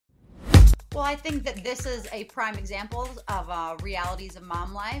Well, I think that this is a prime example of realities of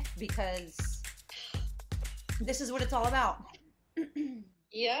mom life because this is what it's all about.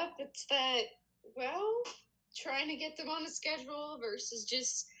 Yep, it's that, well, trying to get them on a schedule versus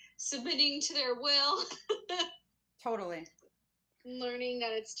just submitting to their will. Totally. Learning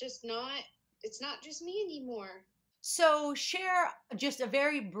that it's not just me anymore. So share just a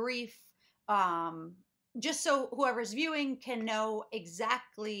very brief, um, just so whoever's viewing can know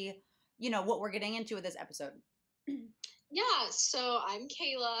exactly, what we're getting into with this episode. Yeah, so I'm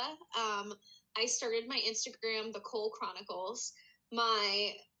Kayla. I started my Instagram, the Cole Chronicles.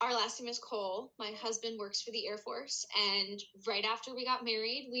 Our last name is Cole. My husband works for the Air Force, and right after we got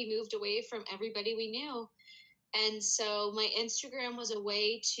married, we moved away from everybody we knew. And so my Instagram was a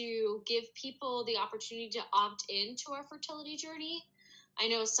way to give people the opportunity to opt into our fertility journey. I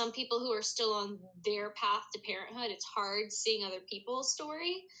know some people who are still on their path to parenthood, it's hard seeing other people's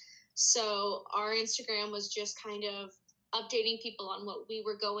story. So our Instagram was just kind of updating people on what we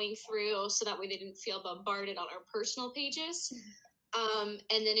were going through so that way they didn't feel bombarded on our personal pages. And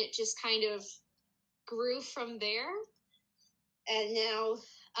then it just kind of grew from there. And now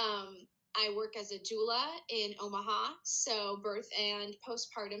I work as a doula in Omaha, so birth and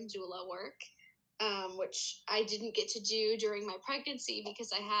postpartum doula work, which I didn't get to do during my pregnancy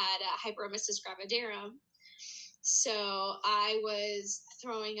because I had hyperemesis gravidarum. So I was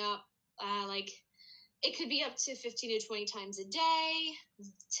throwing up like it could be up to 15 to 20 times a day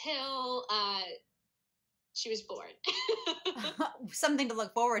till she was born. Something to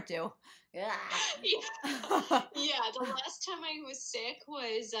look forward to. Yeah. Yeah, the last time I was sick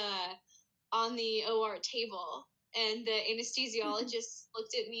was on the OR table, and the anesthesiologist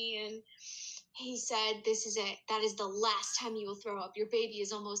looked at me and he said, "This is it. That is the last time you will throw up. Your baby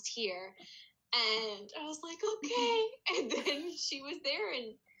is almost here." And I was like, "Okay." And then she was there,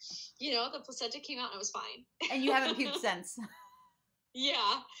 and the placenta came out, and I was fine. And you haven't puked since.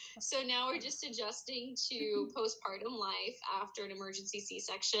 Yeah. So now we're just adjusting to postpartum life after an emergency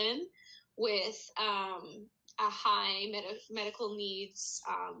C-section with a high medical needs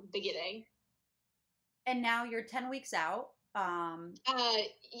beginning. And now you're 10 weeks out. Yeah,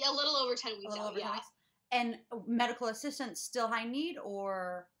 a little over 10 weeks out. 10 weeks. And medical assistance still high need,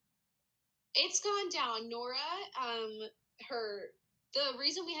 or it's gone down. Nora, the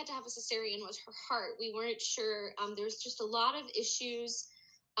reason we had to have a cesarean was her heart. We weren't sure. There's just a lot of issues.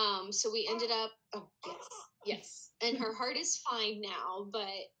 So we ended up. Oh yes. And her heart is fine now,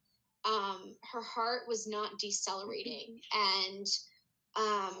 but her heart was not decelerating, and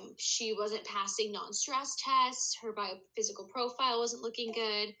she wasn't passing non-stress tests. Her biophysical profile wasn't looking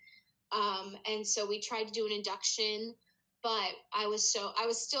good. And so we tried to do an induction, but I was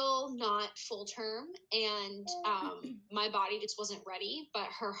still not full term, and my body just wasn't ready. But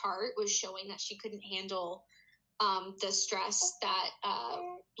her heart was showing that she couldn't handle the stress that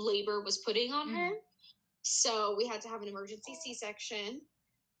labor was putting on her. So we had to have an emergency C-section,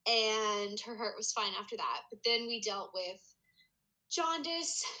 and her heart was fine after that. But then we dealt with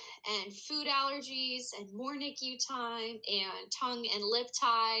jaundice and food allergies and more NICU time and tongue and lip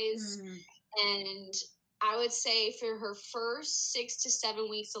ties. And I would say for her first 6 to 7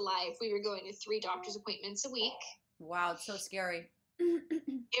 weeks of life, we were going to 3 doctor's appointments a week. Wow, it's so scary.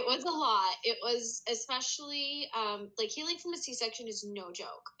 It was a lot. It was especially like healing from a C-section is no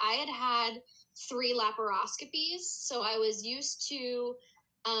joke. I had 3 laparoscopies, so I was used to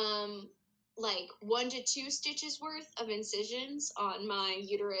like 1 to 2 stitches worth of incisions on my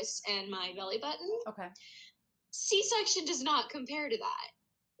uterus and my belly button. Okay. C-section does not compare to that.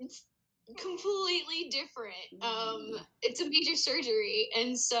 It's completely different. It's a major surgery,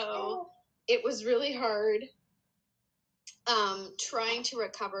 and so it was really hard trying to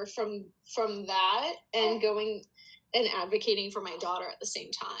recover from that and going and advocating for my daughter at the same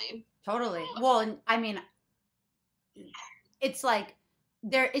time. Totally. Well, I mean, it's like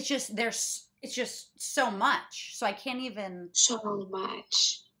it's just so much. So I can't even. So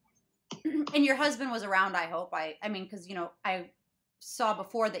much. And your husband was around, I hope. I mean, because I saw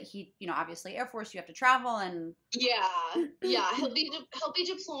before that he, obviously Air Force, you have to travel and. Yeah. He'll be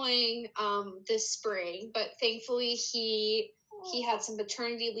deploying this spring, but thankfully he had some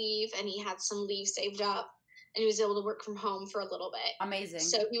maternity leave and he had some leave saved up, and he was able to work from home for a little bit. Amazing.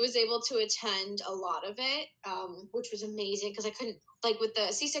 So he was able to attend a lot of it, which was amazing because I couldn't, like with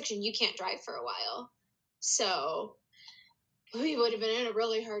the C-section, you can't drive for a while. So we would have been in a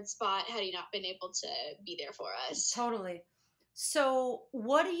really hard spot had he not been able to be there for us. Totally. So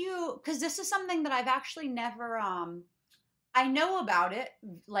what do you, because this is something that I've actually never, I know about it,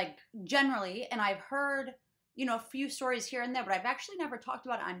 like generally, and I've heard, a few stories here and there, but I've actually never talked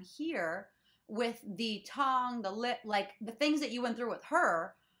about it on here. with the tongue, the lip, like the things that you went through with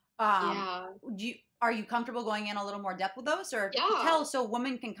her, Yeah. are you comfortable going in a little more depth with those, or Yeah. tell so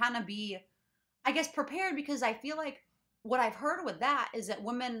women can kind of be, I guess, prepared? Because I feel like what I've heard with that is that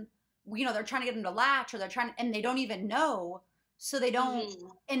women, they're trying to get them to latch, or they're trying, and they don't even know, so they don't, Hmm.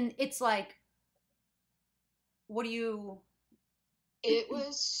 and it's like, what do you? It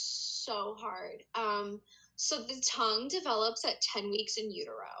was so hard. So the tongue develops at 10 weeks in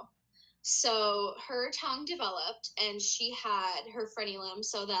utero. So her tongue developed and she had her frenulum,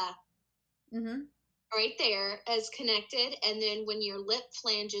 so that Mm-hmm. right there is connected. And then when your lip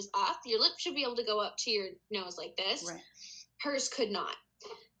flanges up, your lip should be able to go up to your nose like this. Right. Hers could not,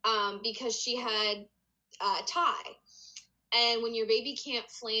 because she had tie. And when your baby can't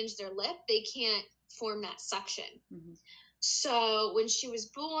flange their lip, they can't form that suction. Mm-hmm. So when she was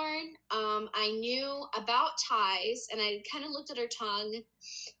born, I knew about ties, and I kind of looked at her tongue,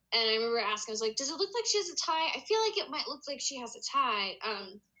 and I remember asking, I was like, "Does it look like she has a tie? I feel like it might look like she has a tie."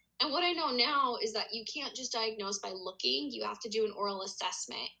 And what I know now is that you can't just diagnose by looking; you have to do an oral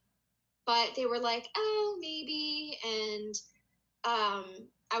assessment. But they were like, "Oh, maybe," and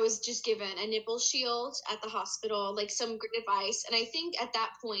I was just given a nipple shield at the hospital, like some good advice. And I think at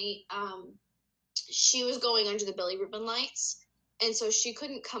that point, she was going under the bilirubin lights. And so she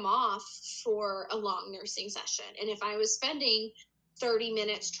couldn't come off for a long nursing session. And if I was spending 30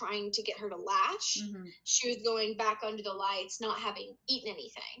 minutes trying to get her to latch, Mm-hmm. she was going back under the lights, not having eaten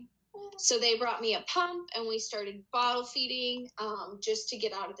anything. So they brought me a pump and we started bottle feeding, just to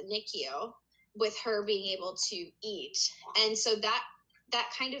get out of the NICU with her being able to eat. And so that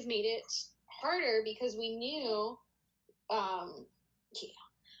kind of made it harder because um,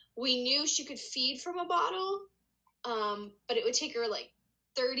 we knew she could feed from a bottle, but it would take her like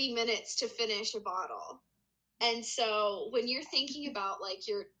 30 minutes to finish a bottle. And so when you're thinking about like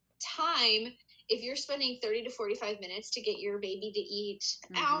your time, if you're spending 30 to 45 minutes to get your baby to eat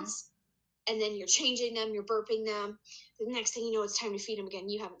an Mm-hmm. ounce, and then you're changing them, you're burping them, the next thing you know, it's time to feed them again.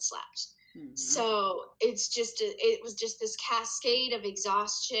 You haven't slept. Mm-hmm. So it was just this cascade of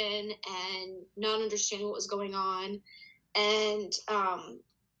exhaustion and not understanding what was going on. And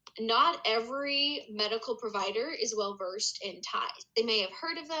not every medical provider is well versed in ties. They may have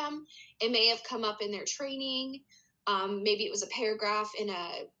heard of them, it may have come up in their training. Maybe it was a paragraph in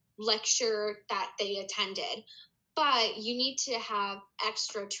a lecture that they attended. But you need to have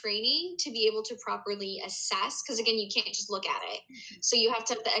extra training to be able to properly assess, because again, you can't just look at it. So you have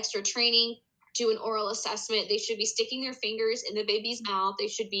to have the extra training, do an oral assessment. They should be sticking their fingers in the baby's mouth. They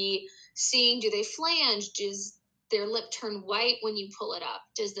should be seeing, do they flange? Does their lip turn white when you pull it up?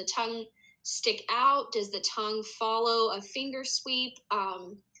 Does the tongue stick out? Does the tongue follow a finger sweep?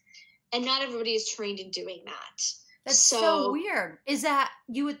 And not everybody is trained in doing that. That's so weird. Is that,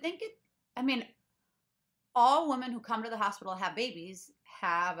 you would think it, I mean, all women who come to the hospital have babies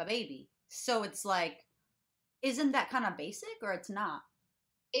have a baby. So it's like, isn't that kind of basic, or it's not?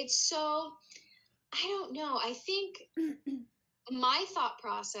 It's so, I don't know. I think my thought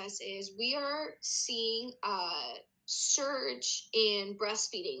process is we are seeing a surge in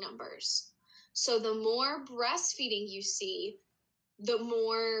breastfeeding numbers. So the more breastfeeding you see, the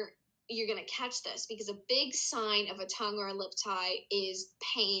more you're going to catch this, because a big sign of a tongue or a lip tie is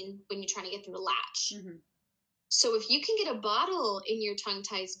pain when you're trying to get them to latch. Mm-hmm. So if you can get a bottle in your tongue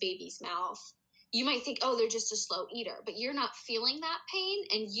tied baby's mouth, you might think, oh, they're just a slow eater, but you're not feeling that pain.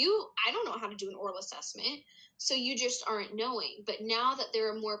 And I don't know how to do an oral assessment. So you just aren't knowing. But now that there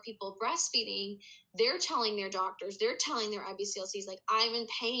are more people breastfeeding, they're telling their doctors, they're telling their IBCLCs, like, I'm in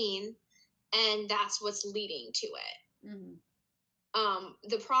pain. And that's what's leading to it. Mm-hmm.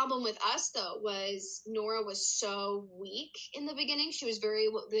 The problem with us, though, was Nora was so weak in the beginning. She was very,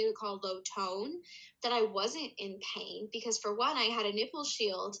 what they would call low tone, that I wasn't in pain because, for one, I had a nipple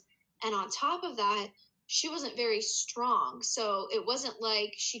shield. And on top of that, she wasn't very strong. So it wasn't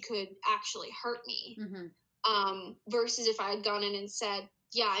like she could actually hurt me. Mm-hmm. Versus if I had gone in and said,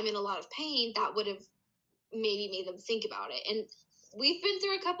 yeah, I'm in a lot of pain, that would have maybe made them think about it. And we've been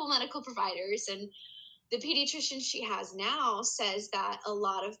through a couple medical providers, and the pediatrician she has now says that a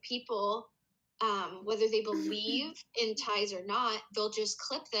lot of people, whether they believe in ties or not, they'll just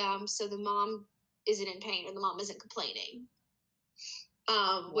clip them so the mom isn't in pain or the mom isn't complaining.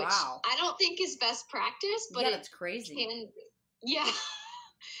 Which I don't think is best practice, but yeah, that's crazy. Yeah.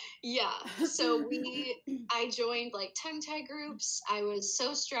 Yeah. So I joined like tongue tie groups. I was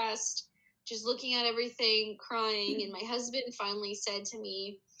so stressed, just looking at everything, crying. And my husband finally said to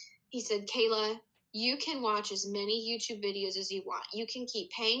me, he said, Kayla, you can watch as many YouTube videos as you want. You can keep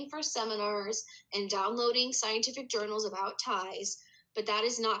paying for seminars and downloading scientific journals about ties, but that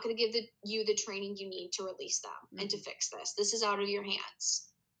is not going to give you the training you need to release them and to fix this. This is out of your hands.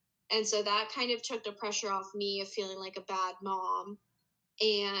 And so that kind of took the pressure off me of feeling like a bad mom.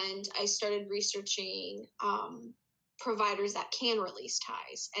 And I started researching providers that can release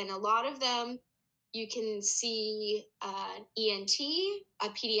ties. And a lot of them, you can see an ENT, a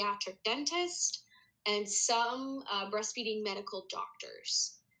pediatric dentist, and some breastfeeding medical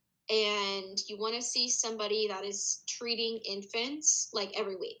doctors. And you want to see somebody that is treating infants like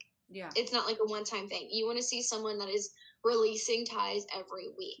every week. Yeah. It's not like a one-time thing. You want to see someone that is releasing ties every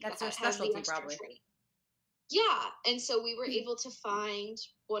week. That's their specialty, probably. Training. Yeah. And so we were able to find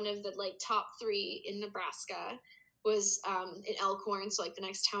one of the like top 3 in Nebraska was in Elkhorn, so like the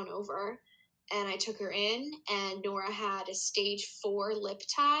next town over. And I took her in, and Nora had a stage 4 lip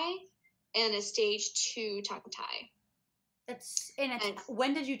tie and a stage 2 tongue tie.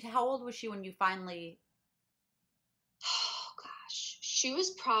 When did you, how old was she when you finally? Oh gosh, she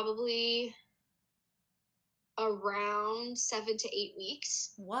was probably around 7 to 8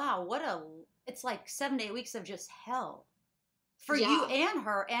 weeks. Wow, it's like 7 to 8 weeks of just hell for you and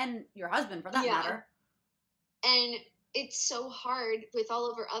her and your husband, for that matter. And it's so hard with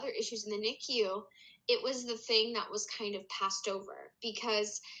all of her other issues in the NICU. It was the thing that was kind of passed over,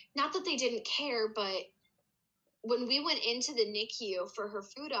 because not that they didn't care, but when we went into the NICU for her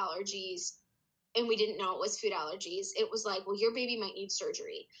food allergies, and we didn't know it was food allergies, it was like, well, your baby might need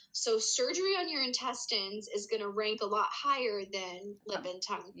surgery. So surgery on your intestines is going to rank a lot higher than lip and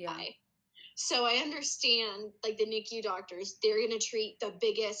tongue tie. So I understand, like, the NICU doctors, they're going to treat the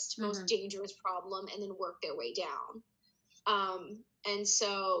biggest, most dangerous problem and then work their way down. And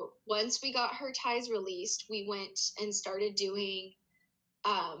so once we got her ties released, we went and started doing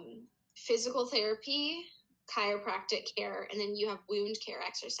physical therapy, chiropractic care, and then you have wound care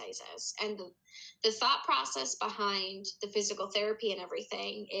exercises. And the thought process behind the physical therapy and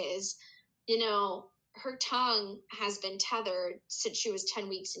everything is, you know, her tongue has been tethered since she was 10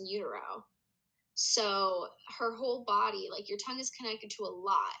 weeks in utero. So her whole body, like, your tongue is connected to a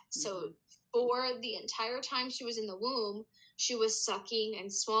lot. So for the entire time she was in the womb, she was sucking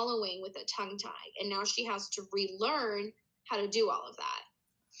and swallowing with a tongue tie. And now she has to relearn how to do all of that.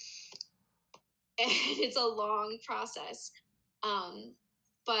 And it's a long process.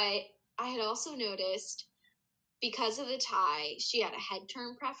 But I had also noticed, because of the tie, she had a head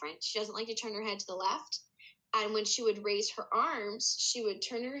turn preference. She doesn't like to turn her head to the left. And when she would raise her arms, she would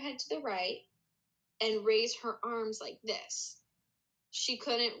turn her head to the right and raise her arms like this. She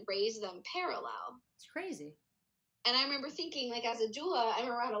couldn't raise them parallel. It's crazy. And I remember thinking, like, as a doula, I'm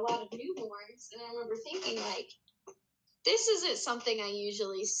around a lot of newborns, and I remember thinking, like, this isn't something I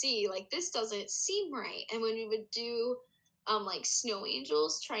usually see. Like, this doesn't seem right. And when we would do, like, snow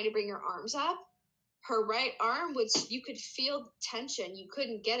angels, trying to bring her arms up, her right arm you could feel the tension. You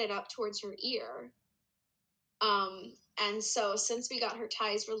couldn't get it up towards her ear. And so since we got her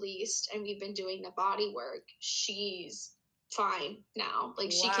ties released and we've been doing the body work, she's fine now.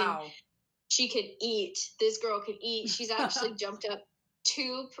 Like, she can eat. This girl can eat. She's actually jumped up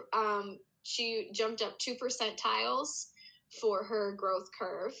 2 percentiles for her growth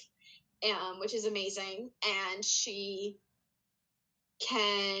curve, which is amazing. And she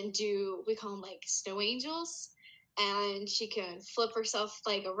can do, we call them like snow angels, and she can flip herself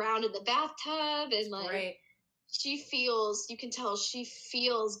like around in the bathtub, and like you can tell she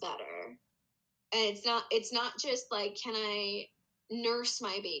feels better. And it's not just like, can I nurse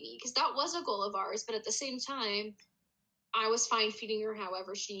my baby? Because that was a goal of ours, but at the same time, I was fine feeding her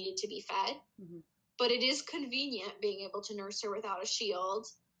however she needed to be fed. But it is convenient being able to nurse her without a shield,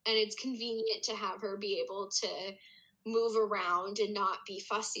 and it's convenient to have her be able to move around and not be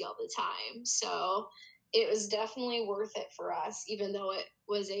fussy all the time. So it was definitely worth it for us, even though it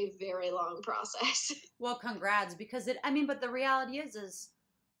was a very long process. Well, congrats, because but the reality is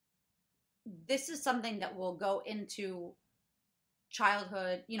this is something that will go into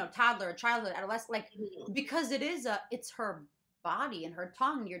childhood, toddler, childhood, adolescent, like, because it's her body and her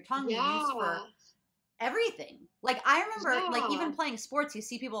tongue. Your tongue you use for everything. Like, I remember, like, even playing sports, you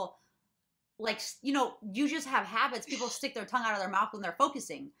see people, like, you just have habits. People stick their tongue out of their mouth when they're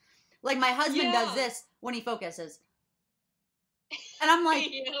focusing. Like, my husband does this when he focuses. And I'm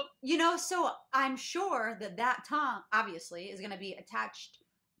like, so I'm sure that tongue, obviously, is going to be attached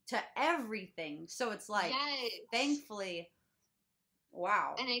to everything. So it's like, thankfully,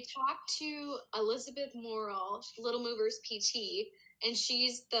 wow. And I talked to Elizabeth Morrill, Little Movers PT, and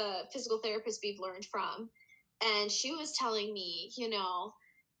she's the physical therapist we've learned from. And she was telling me,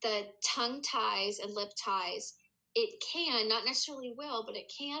 the tongue ties and lip ties, it can, not necessarily will, but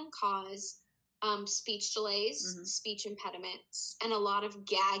it can cause speech delays, Mm-hmm. speech impediments, and a lot of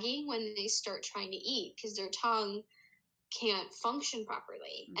gagging when they start trying to eat because their tongue can't function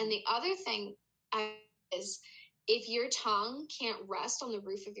properly. Mm-hmm. And the other thing is if your tongue can't rest on the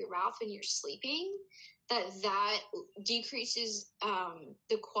roof of your mouth when you're sleeping, that decreases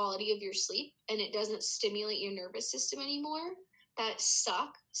the quality of your sleep and it doesn't stimulate your nervous system anymore. That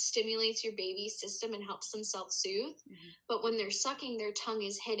suck stimulates your baby's system and helps them self-soothe. Mm-hmm. But when they're sucking, their tongue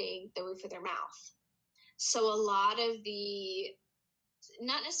is hitting the roof of their mouth. So a lot of the,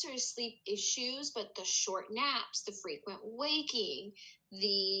 not necessarily sleep issues, but the short naps, the frequent waking,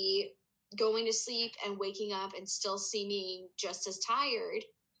 the going to sleep and waking up and still seeming just as tired,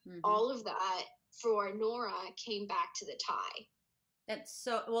 mm-hmm. all of that for Nora came back to the tie. It's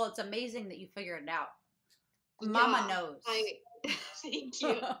so, well, it's amazing that you figured it out. Mama knows. Thank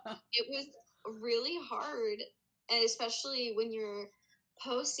you. It was really hard, and especially when you're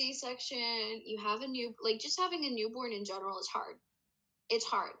post C-section, you have just having a newborn in general is hard. It's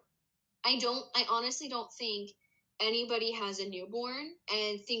hard. I honestly don't think anybody has a newborn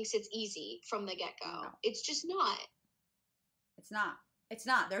and thinks it's easy from the get-go. No. It's just not. It's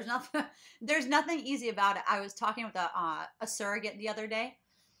not. There's nothing easy about it. I was talking with a surrogate the other day,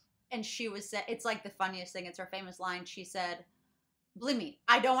 and she was, it's like the funniest thing. It's her famous line. She said, "Believe me,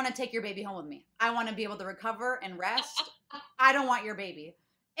 I don't want to take your baby home with me. I want to be able to recover and rest. I don't want your baby."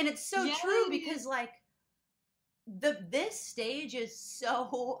 And it's so true because like this stage is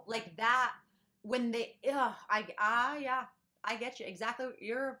so like that when they, yeah, I get you. Exactly.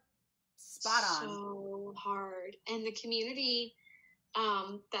 You're spot on. So hard. And the community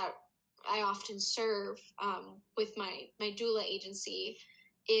that I often serve with my doula agency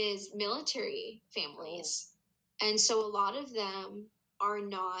is military families. Oh. And so a lot of them are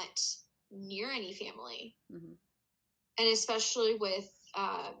not near any family. Mm-hmm. And especially with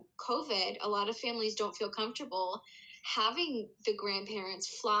COVID, a lot of families don't feel comfortable having the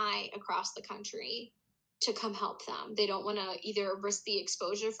grandparents fly across the country to come help them. They don't want to either risk the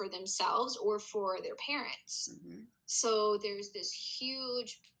exposure for themselves or for their parents. Mm-hmm. So there's this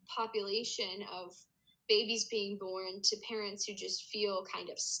huge population of babies being born to parents who just feel kind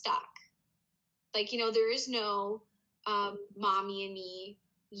of stuck. Like, there is no mommy and me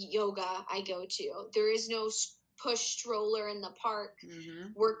yoga I go to. There is no push stroller in the park mm-hmm.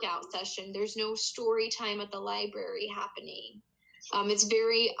 workout session. There's no story time at the library happening. It's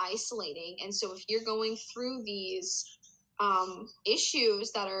very isolating. And so if you're going through these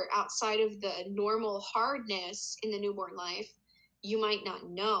issues that are outside of the normal hardness in the newborn life, you might not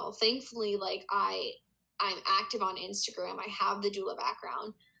know. Thankfully, like I'm active on Instagram. I have the doula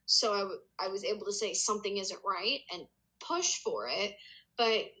background. So I was able to say something isn't right and push for it.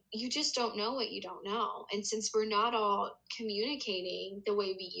 But you just don't know what you don't know. And since we're not all communicating the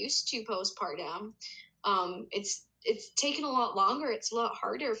way we used to postpartum, it's taken a lot longer. It's a lot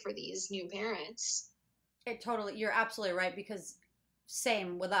harder for these new parents. You're absolutely right, because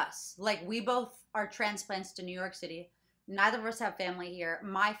same with us. Like, we both are transplants to New York City. Neither of us have family here.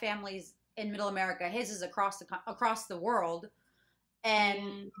 My family's in Middle America. His is across the world.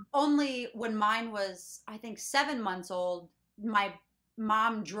 And only when mine was, I think, 7 months old, my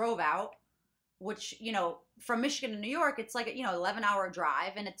mom drove out, which, from Michigan to New York, it's like, 11-hour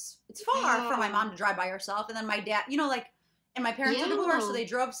drive, and it's far for my mom to drive by herself. And then my dad, and my parents are divorced, so they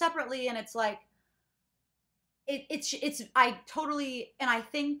drove separately, and it's like, I totally, and I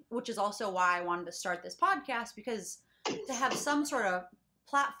think, which is also why I wanted to start this podcast, because to have some sort of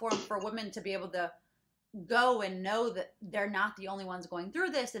platform for women to be able to go and know that they're not the only ones going through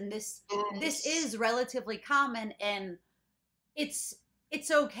this, and this is relatively common, and it's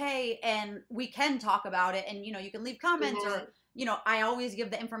okay, and we can talk about it, and you can leave comments, or I always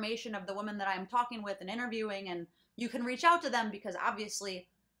give the information of the women that I'm talking with and interviewing, and you can reach out to them, because obviously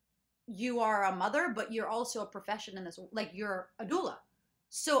you are a mother, but you're also a profession in this, like, you're a doula,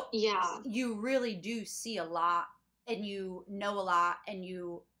 so you really do see a lot, and you know a lot, and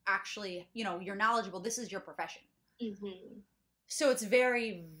you actually, you're knowledgeable. This is your profession. Mm-hmm. So it's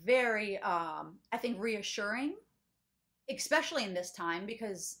very, very, I think, reassuring, especially in this time,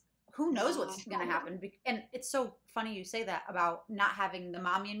 because who knows what's going to happen. And it's so funny you say that about not having the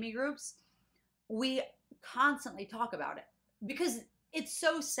Mommy and Me groups. We constantly talk about it because it's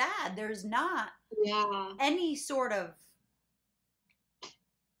so sad. There's not any sort of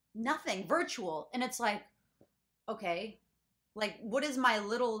nothing virtual. And it's like, okay, like, what is my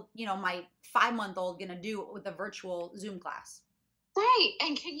little, my 5-month-old going to do with a virtual Zoom class? Right.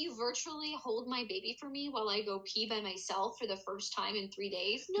 And can you virtually hold my baby for me while I go pee by myself for the first time in 3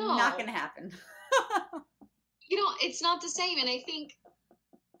 days? No. Not going to happen. It's not the same. And I think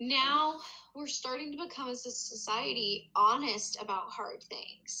now we're starting to become as a society honest about hard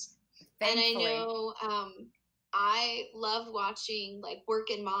things. And I Thankfully. know I love watching like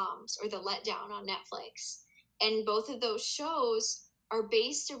Workin' Moms or The Letdown on Netflix. And both of those shows are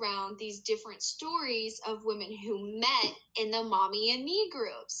based around these different stories of women who met in the mommy and me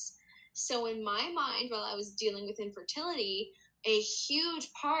groups. So in my mind, while I was dealing with infertility, a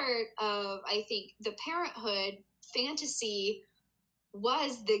huge part of, I think, the parenthood fantasy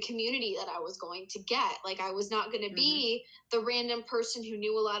was the community that I was going to get. Like, I was not going to be the random person who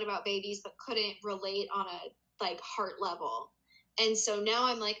knew a lot about babies but couldn't relate on a like heart level. And so now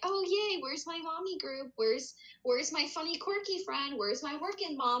I'm like, oh yay, where's my mommy group? Where's my funny quirky friend? Where's my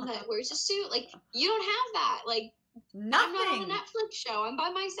working mom that wears a suit? Like, you don't have that. Like, Nothing. I'm not on a Netflix show. I'm by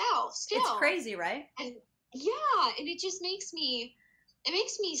myself still. It's crazy, right? And yeah, and it just makes me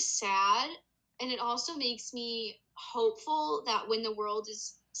sad, and it also makes me hopeful that when the world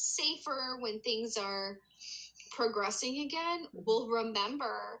is safer, when things are progressing again, we'll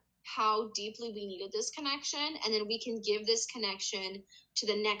remember how deeply we needed this connection, and then we can give this connection to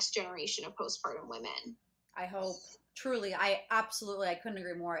the next generation of postpartum women. I hope. Truly, I couldn't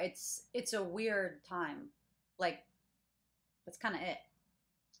agree more. It's a weird time. Like, that's kind of it.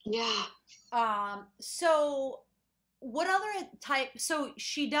 Yeah. So what other type, so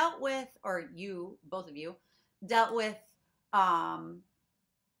she dealt with, or you, both of you, dealt with um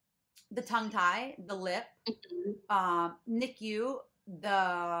the tongue tie, the lip, NICU,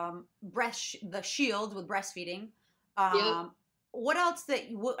 the the shield with breastfeeding. Yep. What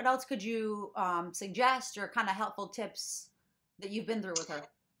else could you suggest, or kind of helpful tips that you've been through with her?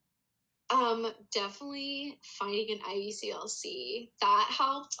 Definitely finding an IBCLC. That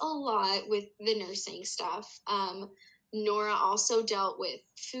helped a lot with the nursing stuff. Nora also dealt with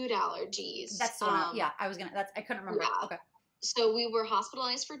food allergies. That's the one. Yeah, I was gonna. That's I couldn't remember. Yeah. Okay. So we were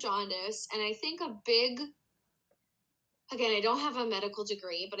hospitalized for jaundice, and I think a big, again, I don't have a medical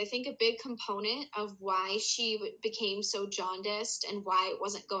degree, but I think a big component of why she became so jaundiced and why it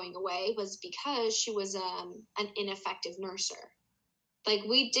wasn't going away was because she was an ineffective nurser. Like,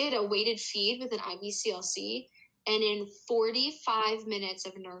 we did a weighted feed with an IBCLC, and in 45 minutes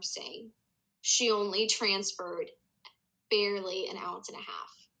of nursing, she only transferred barely an ounce and a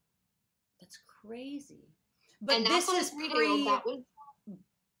half. That's crazy. But and this is pre. That was.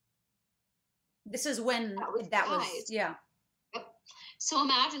 This is when that was yeah. So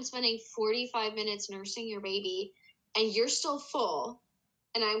imagine spending 45 minutes nursing your baby, and you're still full.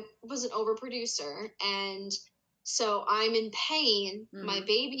 And I was an overproducer, and so I'm in pain. Mm-hmm. My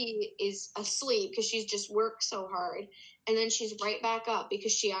baby is asleep because she's just worked so hard. And then she's right back up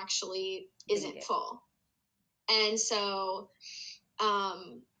because she actually isn't full. And so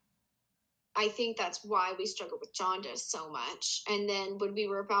I think that's why we struggle with jaundice so much. And then when we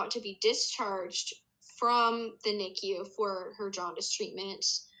were about to be discharged from the NICU for her jaundice treatment,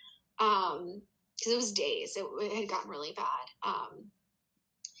 because it was days, it had gotten really bad.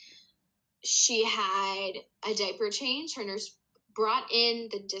 She had a diaper change. Her nurse brought in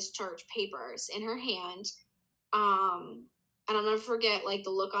the discharge papers in her hand. And I'll never forget, like, the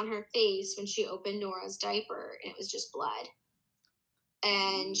look on her face when she opened Nora's diaper, and it was just blood.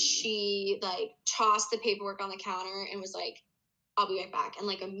 And she, like, tossed the paperwork on the counter and was like, I'll be right back. And,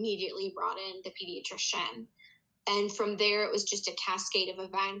 like, immediately brought in the pediatrician. And from there, it was just a cascade of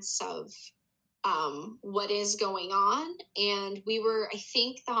events of what is going on. And I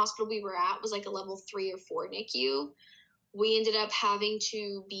think the hospital we were at was like a level 3 or 4 NICU. We ended up having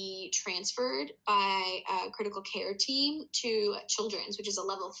to be transferred by a critical care team to Children's, which is a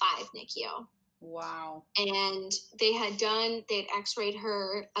level 5 NICU. Wow. And they had x-rayed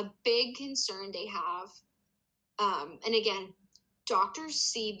her. A big concern they have, and again, doctors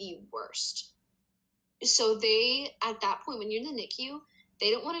see the worst. So they, at that point, when you're in the NICU,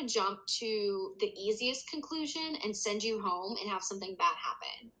 they don't want to jump to the easiest conclusion and send you home and have something bad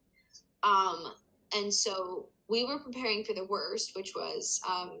happen. And so we were preparing for the worst, which was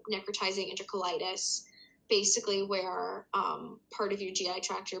necrotizing enterocolitis, basically where part of your GI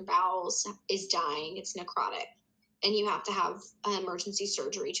tract, your bowels, is dying. It's necrotic, and you have to have an emergency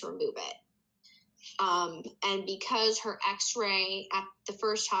surgery to remove it. And because her x-ray at the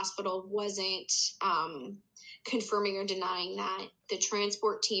first hospital wasn't confirming or denying that, the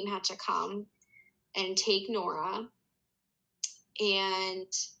transport team had to come and take Nora. And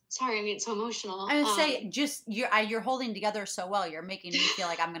sorry, I'm getting so emotional. I would say just you're holding together so well. You're making me feel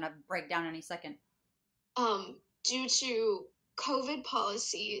like I'm gonna break down any second. Due to COVID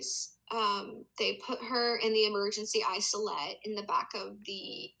policies, they put her in the emergency isolette in the back of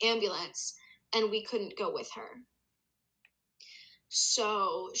the ambulance, and we couldn't go with her.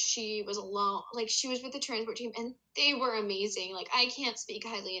 So she was alone. Like, she was with the transport team, and they were amazing. Like, I can't speak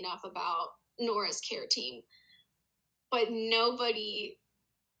highly enough about Nora's care team, but nobody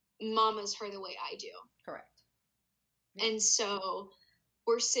mamas her the way I do. Correct. Yeah. And so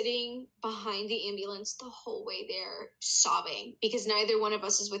we're sitting behind the ambulance the whole way there, sobbing, because neither one of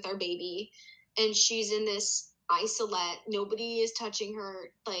us is with our baby, and she's in this isolette. Nobody is touching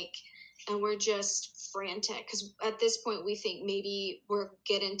her, like, and we're just frantic because at this point we think maybe we're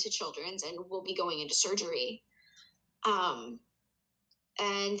getting to children's and we'll be going into surgery. And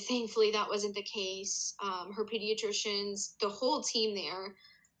thankfully that wasn't the case. Her pediatricians, the whole team there,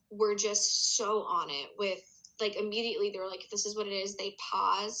 were just so on it with, like, immediately they were like, this is what it is. They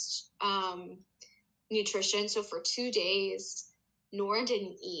paused nutrition. So for 2 days, Nora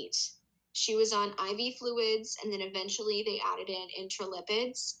didn't eat. She was on IV fluids, and then eventually they added in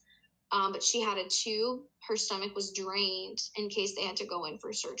intralipids. But she had a tube. Her stomach was drained in case they had to go in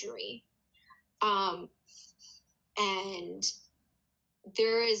for surgery. And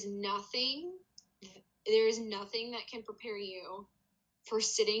there is nothing that can prepare you for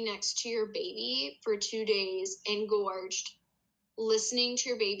sitting next to your baby for 2 days, engorged, listening to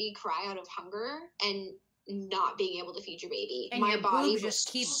your baby cry out of hunger and not being able to feed your baby. And my your body boobs was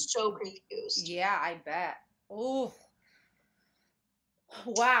just keep so confused. Yeah, I bet. Oh,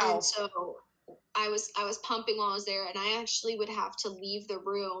 wow. And so I was pumping while I was there, and I actually would have to leave the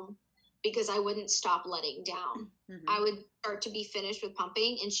room because I wouldn't stop letting down. Mhm. I would start to be finished with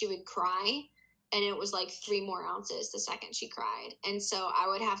pumping, and she would cry, and it was like 3 more ounces the second she cried. And so I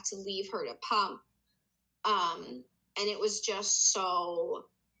would have to leave her to pump. And it was just so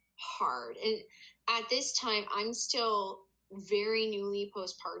hard. And at this time, I'm still very newly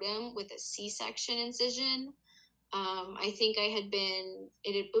postpartum with a C-section incision. I think I had been,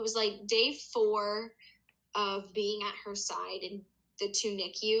 it was like day 4 of being at her side in the 2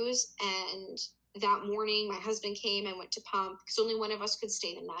 NICUs. And that morning, my husband came and went to pump because only one of us could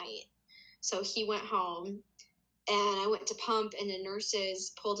stay the night. So he went home, and I went to pump, and the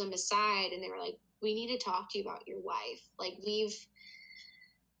nurses pulled him aside, and they were like, we need to talk to you about your wife. Like,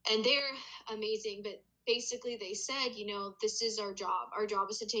 and they're amazing, but basically they said, you know, this is our job. Our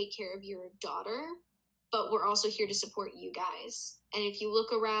job is to take care of your daughter, but we're also here to support you guys. And if you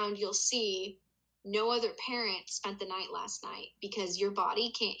look around, you'll see no other parent spent the night last night because your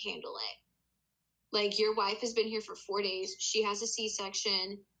body can't handle it. Like, your wife has been here for 4 days. She has a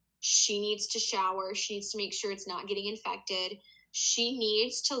C-section. She needs to shower. She needs to make sure it's not getting infected. She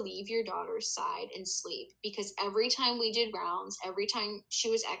needs to leave your daughter's side and sleep, because every time we did rounds, every time she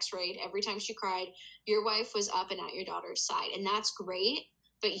was x-rayed, every time she cried, your wife was up and at your daughter's side. And that's great,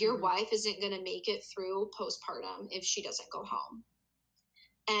 but your wife isn't going to make it through postpartum if she doesn't go home.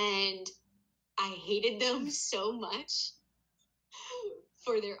 And I hated them so much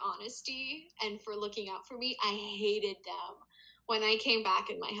for their honesty and for looking out for me. I hated them. When I came back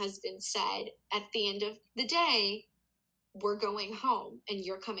and my husband said, at the end of the day, we're going home and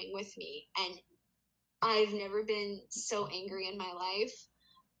you're coming with me. And I've never been so angry in my life.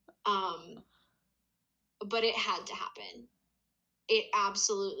 But it had to happen. It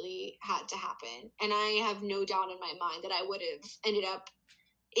absolutely had to happen. And I have no doubt in my mind that I would have ended up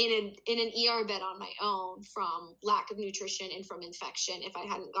in an ER bed on my own from lack of nutrition and from infection if I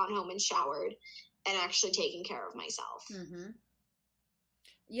hadn't gone home and showered and actually taken care of myself. Mm-hmm.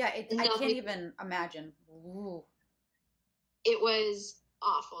 Yeah, I can't even imagine. Ooh. It was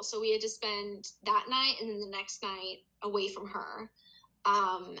awful. So we had to spend that night and then the next night away from her.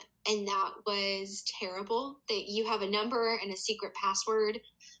 And that was terrible. That you have a number and a secret password,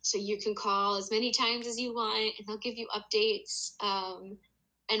 so you can call as many times as you want, and they'll give you updates.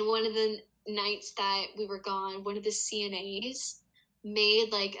 And one of the nights that we were gone, one of the CNAs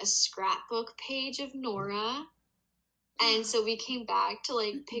made like a scrapbook page of Nora. And so we came back to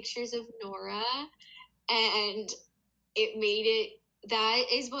like pictures of Nora, and it made it, that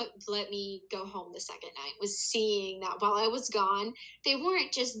is what let me go home the second night, was seeing that while I was gone, they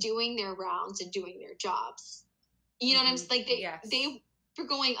weren't just doing their rounds and doing their jobs. You know what I'm saying? Like they were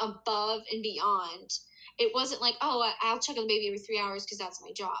going above and beyond. It wasn't like, oh, I'll check on the baby every 3 hours because that's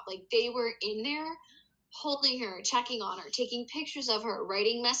my job. Like, they were in there holding her, checking on her, taking pictures of her,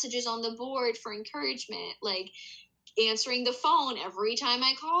 writing messages on the board for encouragement, like answering the phone every time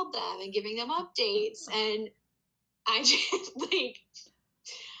I called them and giving them updates. And I just, like,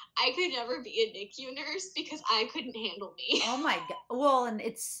 I could never be a NICU nurse because I couldn't handle me. Oh my God. Well, and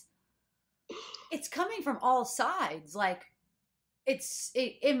it's coming from all sides. Like,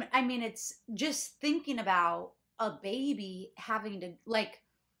 I mean, it's just thinking about a baby having to, like,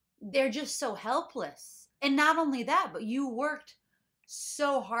 they're just so helpless. And not only that, but you worked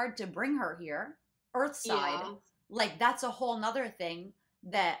so hard to bring her here, Earthside. Yeah. Like that's a whole nother thing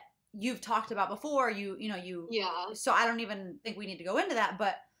that you've talked about before. You. Yeah. So I don't even think we need to go into that,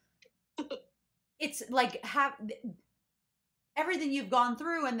 but it's like everything you've gone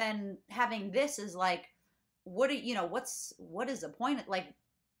through, and then having this is like, what is the point? Like,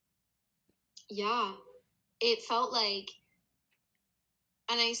 yeah, it felt like,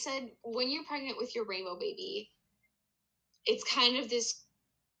 and I said, when you're pregnant with your rainbow baby, it's kind of this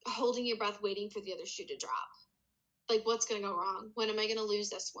holding your breath, waiting for the other shoe to drop. Like, what's going to go wrong? When am I going to lose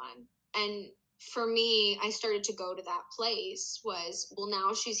this one? And for me, I started to go to that place was, well,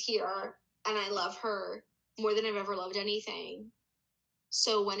 now she's here and I love her more than I've ever loved anything.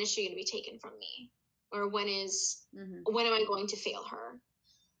 So when is she going to be taken from me? Or when am I going to fail her?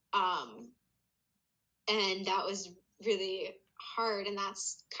 And that was really hard. And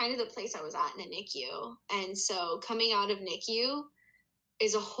that's kind of the place I was at in a NICU. And so coming out of NICU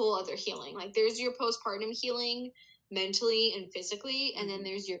is a whole other healing. Like there's your postpartum healing mentally and physically, and then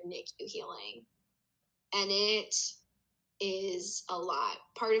there's your NICU healing. And it is a lot.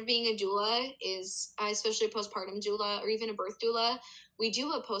 Part of being a doula is, especially a postpartum doula or even a birth doula, we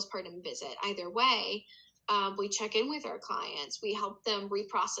do a postpartum visit. Either way, we check in with our clients. We help them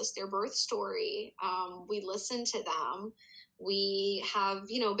reprocess their birth story. We listen to them. We have,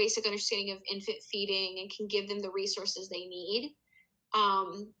 basic understanding of infant feeding and can give them the resources they need.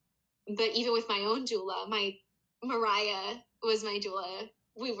 But even with my own doula, Mariah was my doula.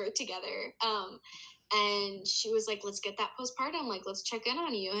 We worked together. And she was like, let's get that postpartum. Like, let's check in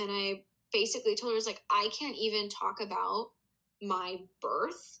on you. And I basically told her, I was like, I can't even talk about my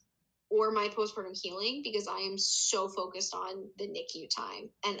birth or my postpartum healing because I am so focused on the NICU time.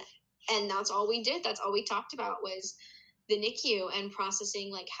 And that's all we did. That's all we talked about was the NICU and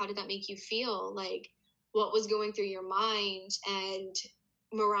processing, like, how did that make you feel? Like, what was going through your mind? And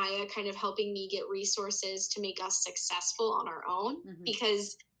Mariah kind of helping me get resources to make us successful on our own,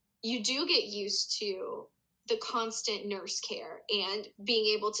 because you do get used to the constant nurse care and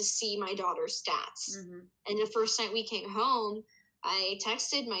being able to see my daughter's stats. And the first night we came home, I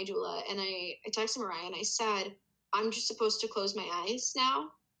texted my doula and I texted Mariah and I said, I'm just supposed to close my eyes now.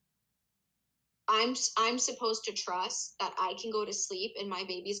 I'm supposed to trust that I can go to sleep and my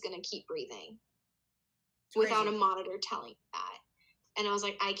baby's going to keep breathing without a monitor telling that. And I was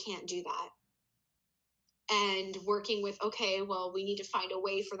like, I can't do that. And working with, okay, well, we need to find a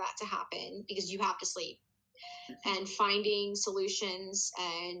way for that to happen because you have to sleep, and finding solutions,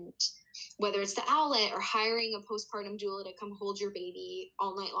 and whether it's the outlet or hiring a postpartum doula to come hold your baby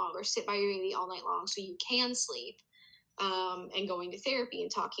all night long or sit by your baby all night long so you can sleep, and going to therapy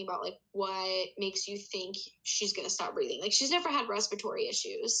and talking about like what makes you think she's going to stop breathing. Like she's never had respiratory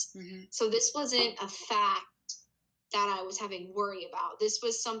issues. So this wasn't a fact that I was having worry about. This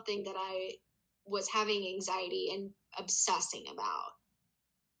was something that I was having anxiety and obsessing about.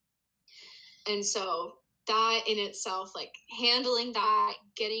 And so that in itself, like handling that,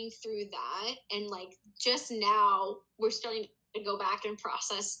 getting through that, and like just now we're starting to go back and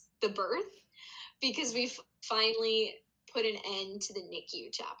process the birth because we've finally put an end to the NICU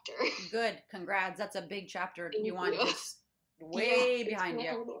chapter. Good. Congrats. That's a big chapter. You want just way behind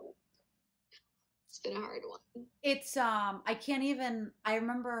you. It's been a hard one. It's, I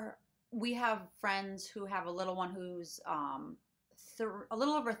remember we have friends who have a little one who's a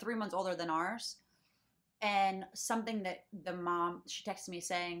little over 3 months older than ours. And something that the mom, she texted me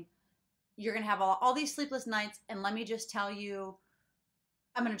saying, you're going to have all these sleepless nights. And let me just tell you,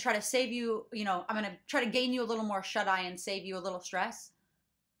 I'm going to try to save you, I'm going to try to gain you a little more shut-eye and save you a little stress.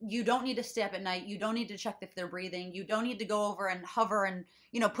 You don't need to stay up at night. You don't need to check if they're breathing. You don't need to go over and hover and,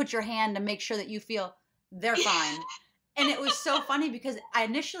 put your hand to make sure that you feel they're fine. And it was so funny because I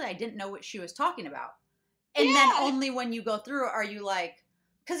didn't know what she was talking about. And then only when you go through it are you like,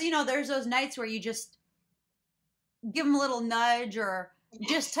 because, there's those nights where you just give them a little nudge or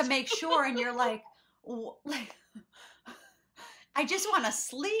just to make sure. And you're like, I just want to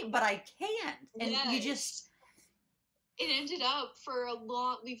sleep, but I can't. And you just. It ended up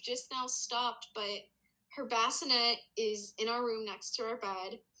we've just now stopped, but her bassinet is in our room next to our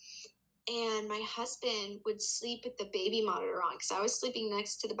bed. And my husband would sleep with the baby monitor on because I was sleeping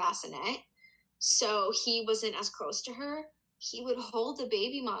next to the bassinet. So he wasn't as close to her. He would hold the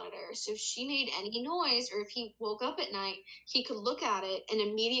baby monitor. So if she made any noise or if he woke up at night, he could look at it and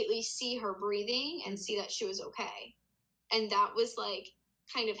immediately see her breathing and see that she was okay. And that was like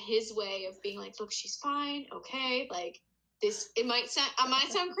kind of his way of being like, look, she's fine. Okay. Like this, it might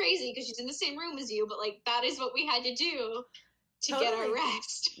sound crazy because she's in the same room as you, but like that is what we had to do to get our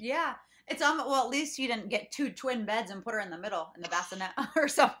rest. Yeah. It's well, at least you didn't get 2 twin beds and put her in the middle in the bassinet or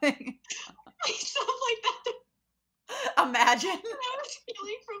something. Stuff like that. Imagine. When I was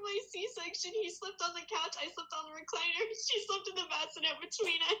healing from my C-section, he slept on the couch, I slept on the recliner, she slept in the bassinet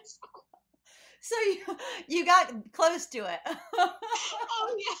between us. So you got close to it.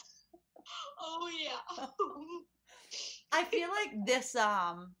 Oh yeah. Oh yeah. I feel like this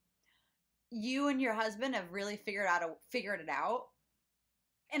you and your husband have really figured it out.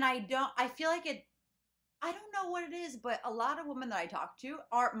 And I feel like I don't know what it is, but a lot of women that I talk to,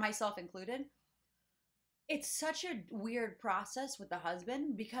 are myself included, it's such a weird process with the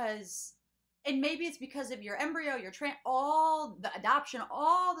husband because, and maybe it's because of your embryo, your all the adoption,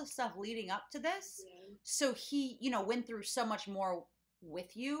 all the stuff leading up to this. Yeah. So he, went through so much more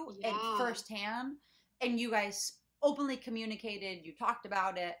with you Yeah. and firsthand, and you guys openly communicated, you talked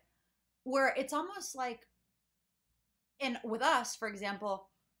about it, where it's almost like, and with us, for example,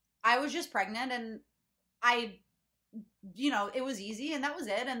 I was just pregnant and it was easy and that was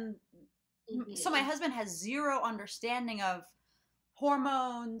it. And so my husband has zero understanding of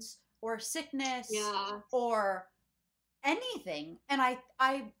hormones or sickness or anything. And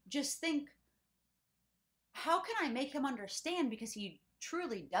I just think, how can I make him understand? Because he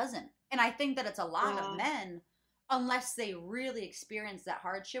truly doesn't. And I think that it's a lot of men, unless they really experience that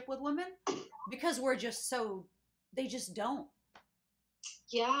hardship with women, because they just don't.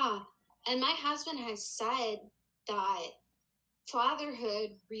 Yeah. And my husband has said that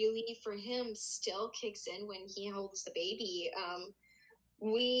fatherhood really for him still kicks in when he holds the baby.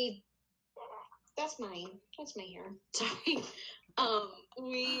 That's my hair. Sorry.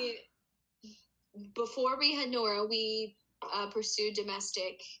 Before we had Nora, we pursued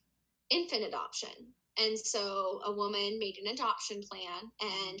domestic infant adoption. And so a woman made an adoption plan,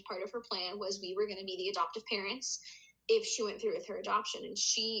 and part of her plan was we were going to be the adoptive parents if she went through with her adoption. And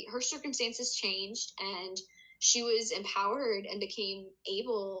her circumstances changed, and she was empowered and became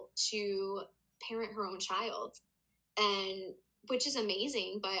able to parent her own child, and which is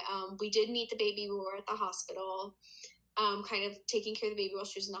amazing. But we did meet the baby. We were at the hospital, kind of taking care of the baby while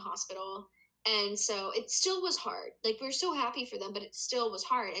she was in the hospital. And so it still was hard. Like, we were so happy for them, but it still was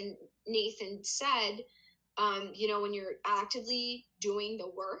hard. And Nathan said, when you're actively doing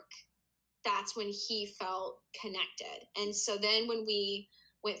the work, that's when he felt connected. And so then when we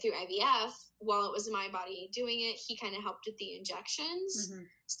went through IVF, while it was my body doing it, he kind of helped with the injections. Mm-hmm.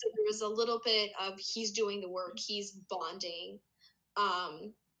 So there was a little bit of he's doing the work, he's bonding.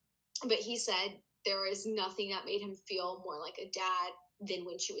 But he said there is nothing that made him feel more like a dad than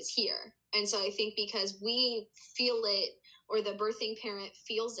when she was here. And so I think because we feel it, or the birthing parent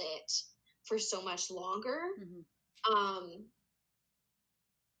feels it for so much longer,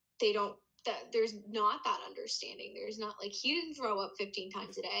 there's not that understanding. There's not, like, he didn't throw up 15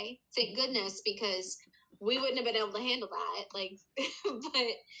 times a day. Thank goodness, because we wouldn't have been able to handle that. Like,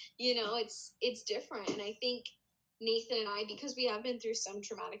 but it's different. And I think Nathan and I, because we have been through some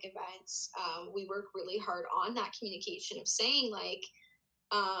traumatic events, we work really hard on that communication of saying, like,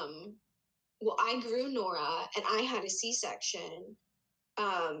 well, I grew Nora and I had a C-section.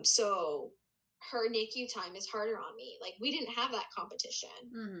 So her NICU time is harder on me. Like, we didn't have that competition.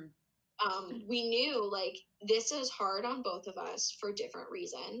 Mm-hmm. We knew, like, this is hard on both of us for different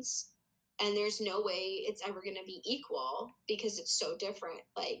reasons. And there's no way it's ever going to be equal because it's so different.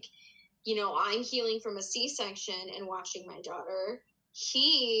 Like, I'm healing from a C-section and watching my daughter.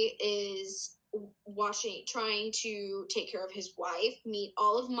 He is trying to take care of his wife, meet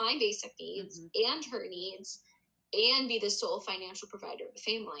all of my basic needs and her needs, and be the sole financial provider of the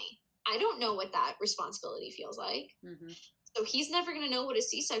family. I don't know what that responsibility feels like. Mm-hmm. So he's never going to know what a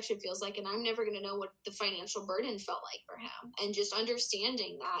C-section feels like, and I'm never going to know what the financial burden felt like for him. And just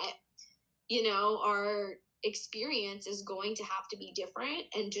understanding that, our experience is going to have to be different,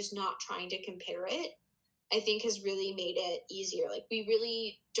 and just not trying to compare it, I think, has really made it easier. Like, we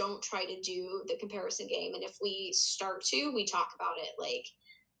really don't try to do the comparison game. And if we start to, we talk about it. Like,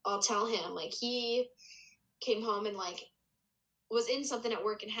 I'll tell him, like, he came home and, like, was in something at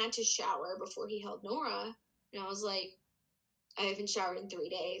work and had to shower before he held Nora. And I was like, I haven't showered in 3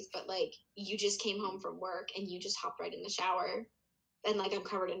 days, but, like, you just came home from work and you just hopped right in the shower, and, like, I'm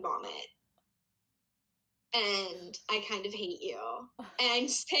covered in vomit. And I kind of hate you. And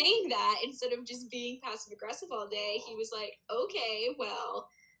saying that, instead of just being passive aggressive all day, he was like, okay, well,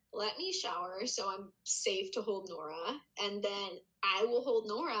 let me shower so I'm safe to hold Nora. And then I will hold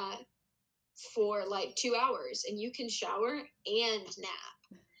Nora for, like, 2 hours, and you can shower and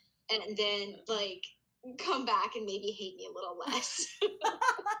nap. And then, like, come back and maybe hate me a little less.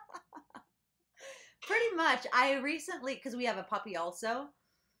 Pretty much. I recently, because we have a puppy also.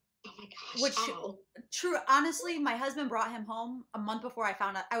 Oh my gosh. Which, Ow. true, honestly, my husband brought him home a month before I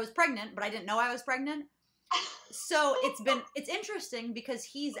found out I was pregnant, but I didn't know I was pregnant. So it's interesting because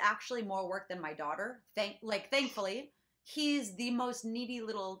he's actually more work than my daughter. Thankfully, he's the most needy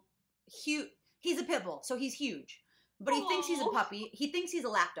little huge. He's a pit bull, so he's huge, but he thinks he's a Oh. puppy. He thinks he's a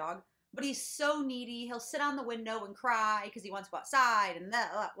lap dog, but he's so needy. He'll sit on the window and cry because he wants to go outside and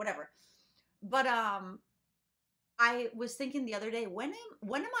whatever. But I was thinking the other day, when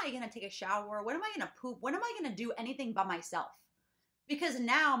am I gonna take a shower? When am I gonna poop? When am I gonna do anything by myself? Because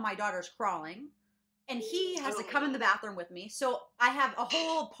now my daughter's crawling and he has to come in the bathroom with me. So I have a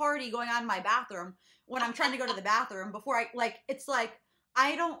whole party going on in my bathroom when I'm trying to go to the bathroom before it's like,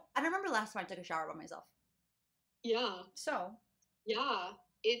 I don't remember last time I took a shower by myself. Yeah. So Yeah.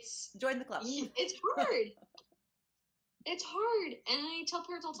 It's join the club. It's hard. It's hard. And I tell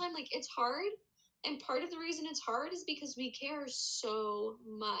parents all the time, like, it's hard. And part of the reason it's hard is because we care so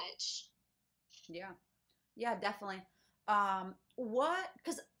much. Yeah. Yeah, definitely.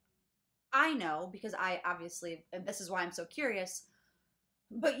 Because I know, because I obviously, and this is why I'm so curious,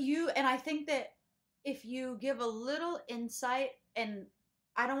 but I think that if you give a little insight, and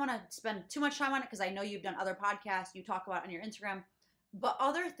I don't want to spend too much time on it because I know you've done other podcasts, you talk about it on your Instagram, but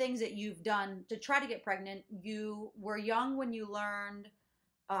other things that you've done to try to get pregnant. You were young when you learned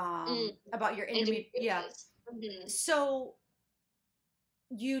about your intermediate. Yeah. Mm-hmm. So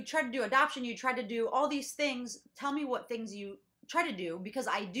you tried to do adoption, you tried to do all these things. Tell me what things you try to do, because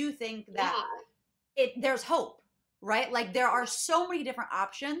I do think that there's hope, right? Like there are so many different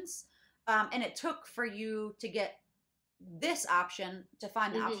options, and it took for you to get this option to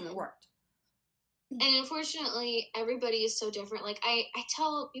find the option that worked. And unfortunately, everybody is so different. Like I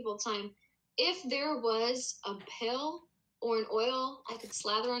tell people all the time, if there was a pill or an oil I could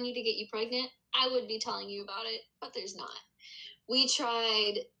slather on you to get you pregnant, I would be telling you about it, but there's not. We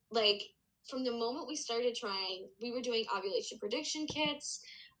tried, like, from the moment we started trying, we were doing ovulation prediction kits.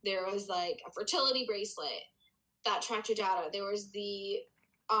 There was like a fertility bracelet that tracked your data. There was the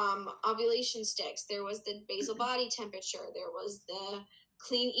ovulation sticks. There was the basal body temperature. There was the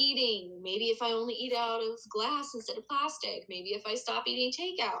clean eating. Maybe if I only eat out of glass instead of plastic. Maybe if I stop eating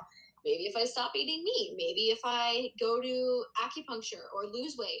takeout. Maybe if I stop eating meat. Maybe if I go to acupuncture or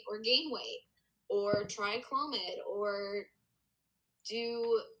lose weight or gain weight or try Clomid or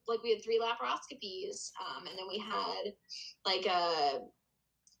do, like, we had 3 laparoscopies, and then we had like a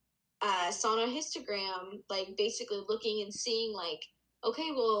sonohistogram, like basically looking and seeing like, okay,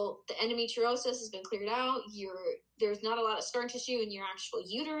 well, the endometriosis has been cleared out. There's not a lot of scar tissue in your actual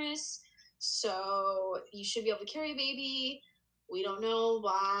uterus, so you should be able to carry a baby. We don't know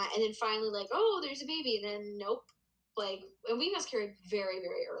why. And then finally, like, oh, there's a baby, and then nope. Like, and we miscarried very,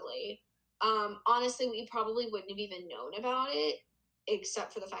 very early. Honestly, we probably wouldn't have even known about it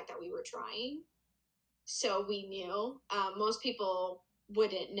except for the fact that we were trying. So we knew. Most people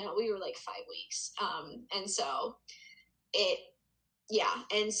wouldn't know. We were like 5 weeks. And so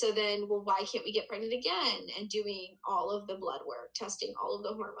and so then, well, why can't we get pregnant again? And doing all of the blood work, testing all of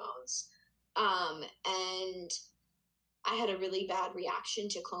the hormones. And I had a really bad reaction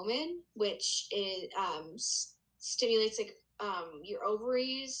to Clomid, which stimulates like your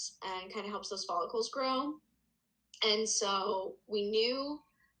ovaries and kind of helps those follicles grow. And so we knew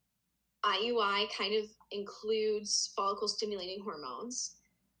IUI kind of includes follicle stimulating hormones,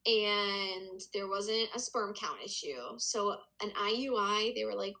 and there wasn't a sperm count issue. So an IUI, they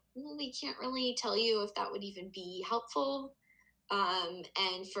were like, well, we can't really tell you if that would even be helpful. And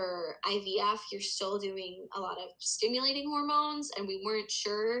for IVF, you're still doing a lot of stimulating hormones, and we weren't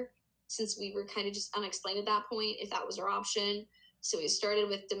sure, since we were kind of just unexplained at that point, if that was our option. So we started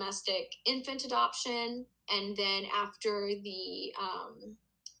with domestic infant adoption, and then after the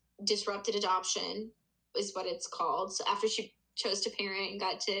disrupted adoption is what it's called. So after she chose to parent and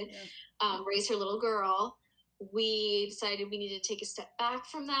got to raise her little girl, we decided we needed to take a step back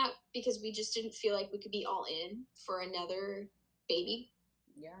from that because we just didn't feel like we could be all in for another baby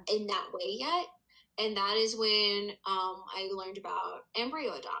in that way yet. And that is when I learned about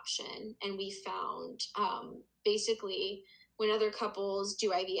embryo adoption, and we found basically when other couples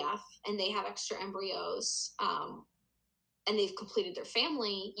do IVF and they have extra embryos, and they've completed their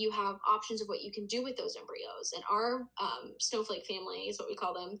family, you have options of what you can do with those embryos. And our snowflake family is what we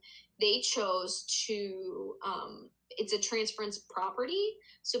call them. They chose to, it's a transference property.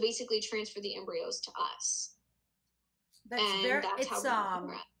 So basically transfer the embryos to us. That's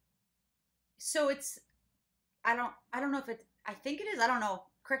so it's, I don't know if it, I think it is, I don't know,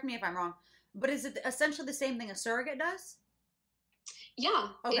 correct me if I'm wrong, but is it essentially the same thing a surrogate does? Yeah,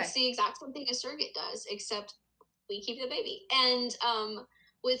 okay. It's the exact same thing a surrogate does, except we keep the baby. And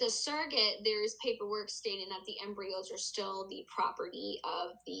With a surrogate, there's paperwork stating that the embryos are still the property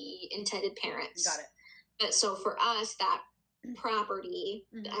of the intended parents. Got it. But so for us, that property,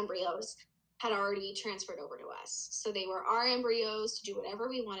 the Mhm. embryos, had already transferred over to us. So they were our embryos to do whatever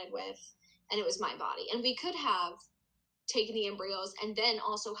we wanted with, and it was my body. And we could have taken the embryos and then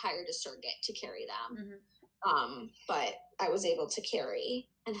also hired a surrogate to carry them. But I was able to carry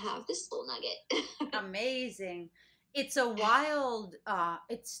and have this little nugget. Amazing. It's a wild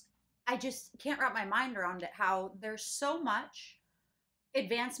it's I just can't wrap my mind around it how there's so much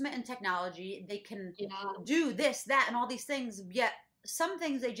advancement in technology. They can Yeah. do this, that, and all these things, yet some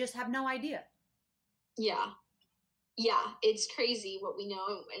things they just have no idea. Yeah. Yeah. It's crazy what we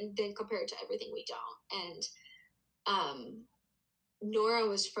know and then compared to everything we don't. And Nora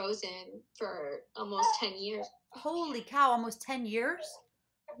was frozen for almost 10 years. Holy cow, almost 10 years?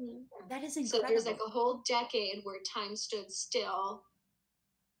 That is incredible. So there's like a whole decade where time stood still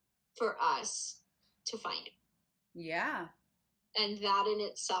for us to find it. Yeah. And that in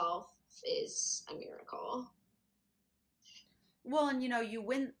itself is a miracle. Well, and you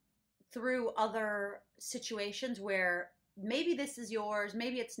went through other situations where maybe this is yours,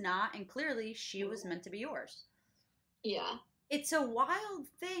 maybe it's not, and clearly she was meant to be yours. Yeah. It's a wild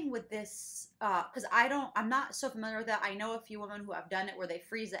thing with this, because I'm not so familiar with that. I know a few women who have done it where they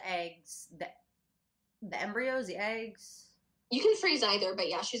freeze the eggs, the embryos, the eggs. You can freeze either, but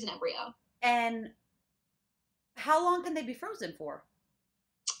yeah, she's an embryo. And how long can they be frozen for?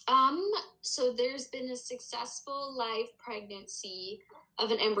 So there's been a successful live pregnancy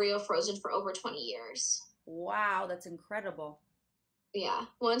of an embryo frozen for over 20 years. Wow, that's incredible. Yeah.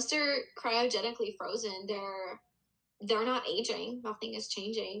 Once they're cryogenically frozen, they're not aging. Nothing is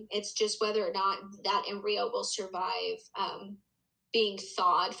changing. It's just whether or not that embryo will survive being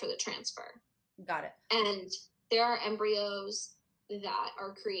thawed for the transfer. Got it. And there are embryos that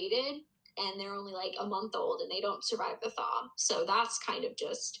are created and they're only like a month old and they don't survive the thaw. So that's kind of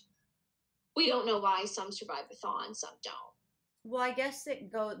just, we don't know why some survive the thaw and some don't. Well, I guess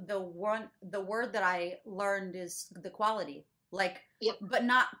the word that I learned is the quality. Like, yep. But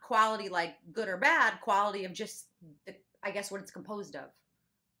not quality like good or bad, quality of just I guess what it's composed of.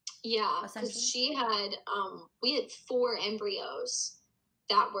 Yeah, because we had 4 embryos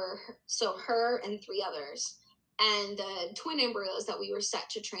that were, so her and 3 others. And the twin embryos that we were set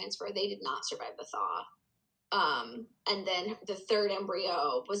to transfer, they did not survive the thaw. And then the 3rd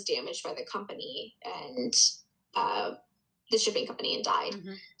embryo was damaged by the company and the shipping company and died.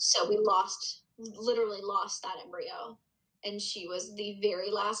 Mm-hmm. So we literally lost that embryo. And she was the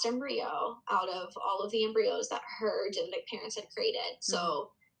very last embryo out of all of the embryos that her genetic parents had created. So mm-hmm.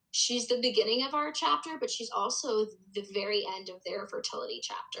 She's the beginning of our chapter, but she's also the very end of their fertility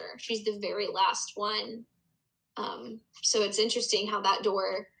chapter. She's the very last one. So it's interesting how that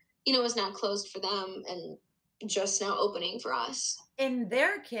door, is now closed for them and just now opening for us. And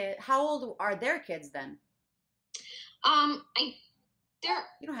their kid, how old are their kids then?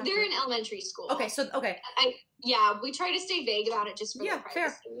 They're in elementary school. Okay, so okay. We try to stay vague about it just for their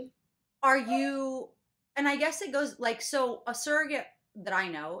privacy. Fair. Are you? And I guess it goes like so. A surrogate that I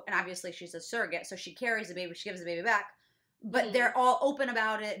know, and obviously she's a surrogate, so she carries the baby, she gives the baby back. But mm-hmm. They're all open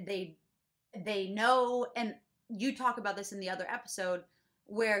about it. They know, and you talk about this in the other episode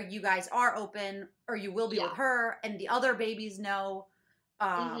where you guys are open, or you will be with her, and the other babies know.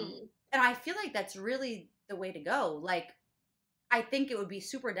 Mm-hmm. And I feel like that's really the way to go. Like, I think it would be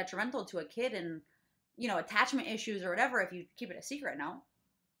super detrimental to a kid and, attachment issues or whatever if you keep it a secret now.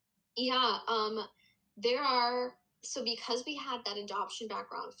 Yeah. So because we had that adoption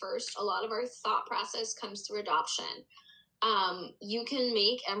background first, a lot of our thought process comes through adoption. You can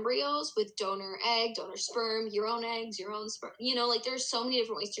make embryos with donor egg, donor sperm, your own eggs, your own sperm, there's so many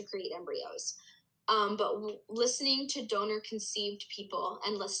different ways to create embryos. But listening to donor conceived people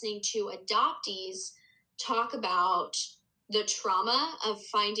and listening to adoptees talk about the trauma of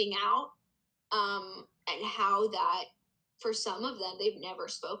finding out, and how that for some of them, they've never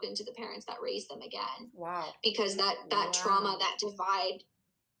spoken to the parents that raised them again. Wow. Because that trauma, that divide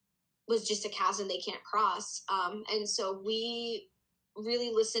was just a chasm they can't cross. And so we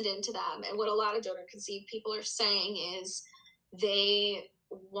really listened into them. And what a lot of donor conceived people are saying is they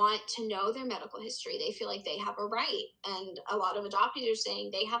want to know their medical history. They feel like they have a right. And a lot of adoptees are saying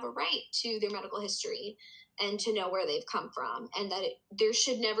they have a right to their medical history and to know where they've come from. And that there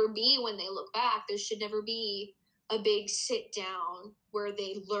should never be, when they look back, there should never be a big sit down where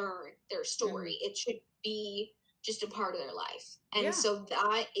they learn their story. Mm-hmm. It should be just a part of their life. And so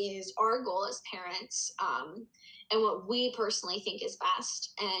that is our goal as parents, and what we personally think is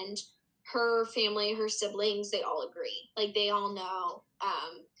best. And her family, her siblings, they all agree. Like they all know.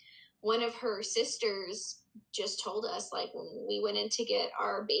 One of her sisters just told us, like, when we went in to get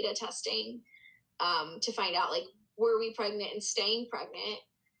our beta testing, to find out, like, were we pregnant and staying pregnant,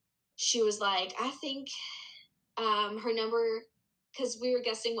 she was like, I think her number, because we were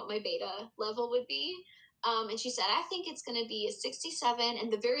guessing what my beta level would be. And she said, I think it's going to be a 67.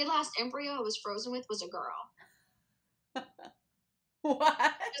 And the very last embryo I was frozen with was a girl.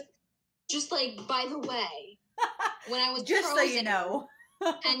 What? Just like, by the way, when I was just frozen, so you know,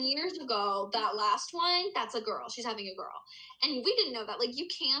 10 years ago, that last one, that's a girl. She's having a girl. And we didn't know that. Like, you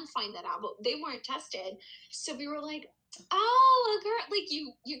can find that out, but they weren't tested. So we were like, oh, a girl. Like,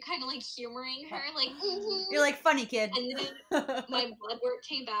 you're kind of like humoring her. Like, you're like, funny kid. And then my blood work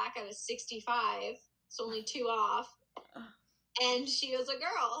came back. I was 65. It's only 2 off. And she was a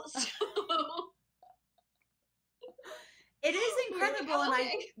girl. So it is incredible.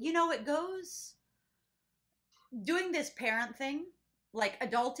 Like, and it goes, doing this parent thing, like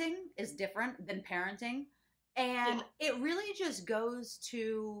adulting is different than parenting. And it really just goes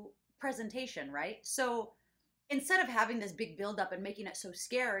to presentation, right? So instead of having this big buildup and making it so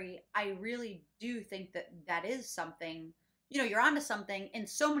scary, I really do think that that is something, you're onto something in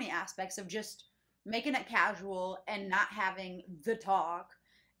so many aspects of just making it casual and not having the talk.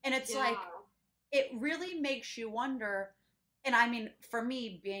 And it's like, it really makes you wonder. And I mean, for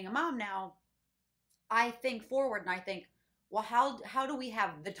me being a mom now, I think forward and I think, well, how do we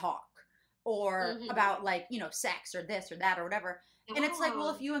have the talk or about like, sex or this or that or whatever. And it's like,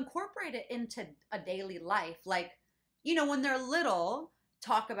 well, if you incorporate it into a daily life, like, when they're little,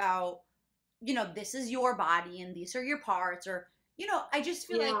 talk about, this is your body and these are your parts, or, I just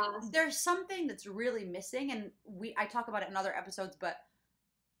feel like there's something that's really missing. And I talk about it in other episodes, but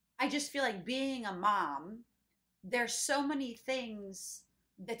I just feel like being a mom, there's so many things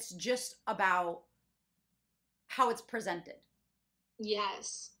that's just about how it's presented.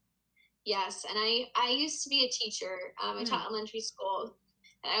 Yes. And I used to be a teacher. I taught elementary school,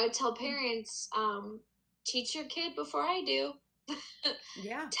 and I would tell parents, teach your kid before I do.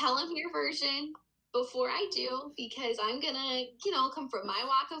 Tell them your version before I do, because I'm gonna, come from my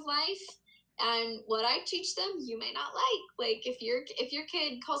walk of life, and what I teach them, you may not like. Like, if your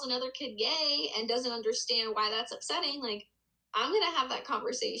kid calls another kid gay and doesn't understand why that's upsetting, like, I'm gonna have that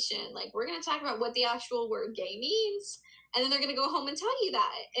conversation. Like, we're gonna talk about what the actual word gay means. And then they're going to go home and tell you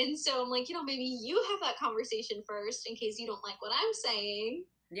that. And so I'm like, maybe you have that conversation first in case you don't like what I'm saying.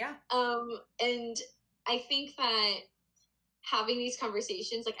 Yeah. And I think that having these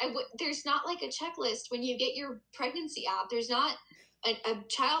conversations, like, there's not like a checklist when you get your pregnancy app. There's not a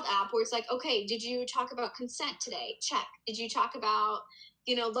child app where it's like, okay, did you talk about consent today? Check. Did you talk about,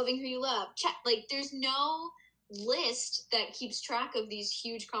 loving who you love? Check. Like, there's no list that keeps track of these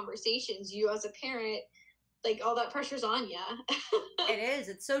huge conversations. You as a parent, like, all that pressure's on you. It is.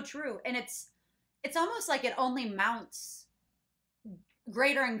 It's so true. And it's almost like it only mounts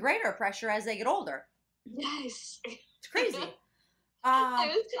greater and greater pressure as they get older. Yes. It's crazy. I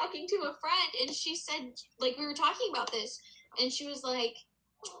was talking to a friend, and she said, like, we were talking about this, and she was like,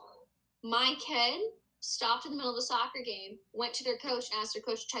 my kid stopped in the middle of a soccer game, went to their coach, and asked their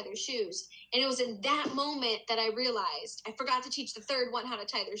coach to tie their shoes. And it was in that moment that I realized I forgot to teach the third one how to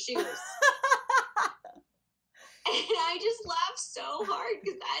tie their shoes. And I just laughed so hard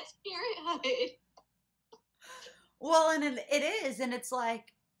because that's parenthood. Well, and it is. And it's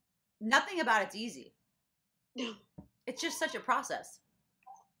like, nothing about it's easy. No. It's just such a process.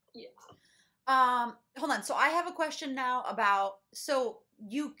 Yeah. Hold on. So I have a question now about, so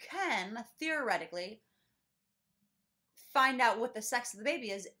you can theoretically find out what the sex of the baby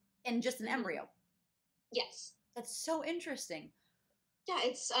is in just an embryo. Yes. That's so interesting. Yeah,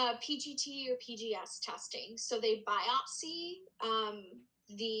 it's PGT or PGS testing. So they biopsy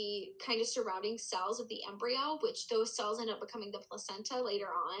the kind of surrounding cells of the embryo, which those cells end up becoming the placenta later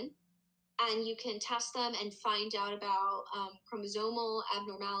on. And you can test them and find out about chromosomal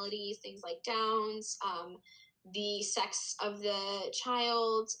abnormalities, things like Downs, the sex of the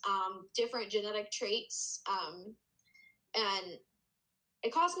child, different genetic traits, and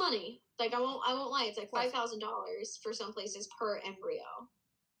it costs money. Like, I won't lie, it's like $5,000 for some places per embryo.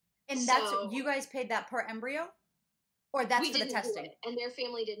 And that's, you guys paid that per embryo? Or that's for the testing? And their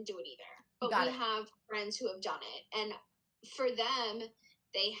family didn't do it either. But we have friends who have done it. And for them,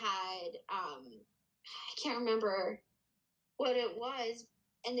 they had, I can't remember what it was,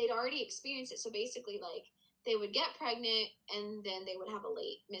 and they'd already experienced it. So basically, like, they would get pregnant and then they would have a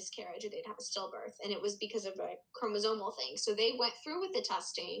late miscarriage or they'd have a stillbirth. And it was because of a chromosomal thing. So they went through with the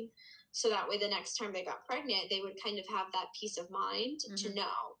testing. So that way the next time they got pregnant, they would kind of have that peace of mind to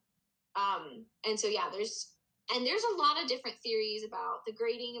know. And so yeah, there's a lot of different theories about the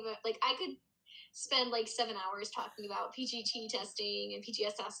grading of it. Like I could spend like 7 hours talking about PGT testing and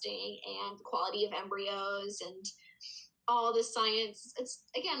PGS testing and the quality of embryos and all the science. It's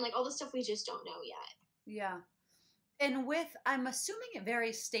again like all the stuff we just don't know yet. Yeah. And I'm assuming it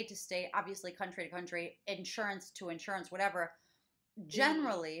varies state to state, obviously country to country, insurance to insurance, whatever.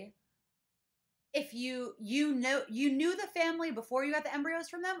 Generally, if you knew the family before you got the embryos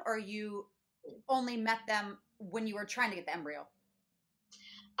from them, or you only met them when you were trying to get the embryo?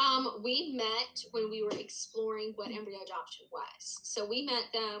 We met when we were exploring what embryo adoption was. So we met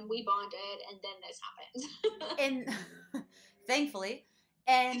them, we bonded, and then this happened. And thankfully.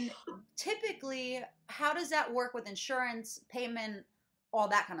 And typically, how does that work with insurance, payment, all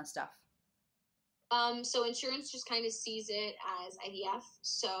that kind of stuff? So insurance just kind of sees it as IVF.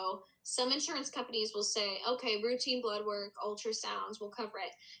 So some insurance companies will say, okay, routine blood work, ultrasounds, we'll cover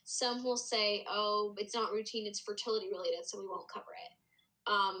it. Some will say, oh, it's not routine, it's fertility related, so we won't cover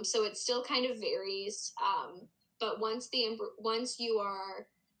it. So it still kind of varies. But once you are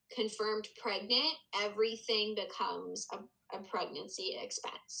confirmed pregnant, everything becomes a pregnancy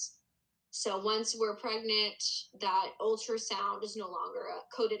expense. So once we're pregnant, that ultrasound is no longer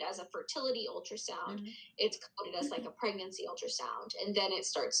coded as a fertility ultrasound. Mm-hmm. It's coded as like a pregnancy ultrasound, and then it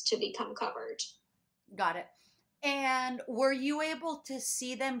starts to become covered. Got it. And were you able to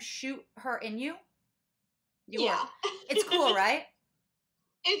see them shoot her in you? Yeah. It's cool, right?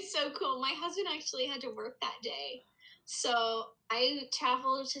 It's so cool. My husband actually had to work that day. So I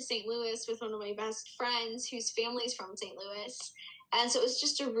traveled to St. Louis with one of my best friends whose family's from St. Louis. And so it was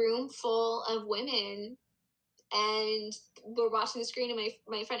just a room full of women, and we're watching the screen, and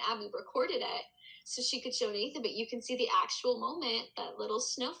my friend Abby recorded it so she could show Nathan, but you can see the actual moment that little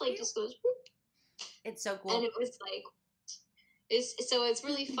snowflake just goes whoop. It's so cool. And it was like, it's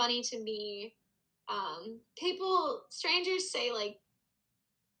really funny to me. Strangers say like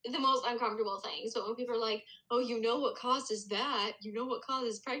the most uncomfortable things, but when people are like, oh, you know what causes that? You know what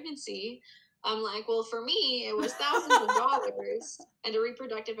causes pregnancy? I'm like, well, for me, it was thousands of dollars and a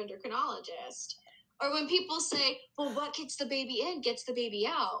reproductive endocrinologist. Or when people say, well, what gets the baby in gets the baby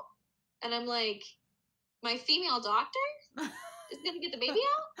out. And I'm like, my female doctor is going to get the baby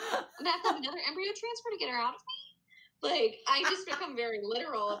out? I'm going to have another embryo transfer to get her out of me? Like, I just become very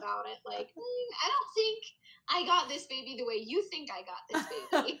literal about it. Like, I don't think I got this baby the way you think I got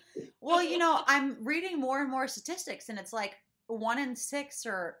this baby. Well, I'm reading more and more statistics, and it's like 1 in 6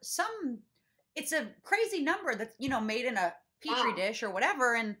 or some... It's a crazy number that's, made in a petri dish or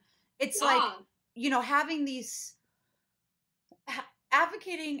whatever. And it's like, having these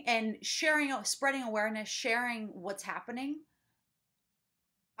advocating and sharing, spreading awareness, sharing what's happening,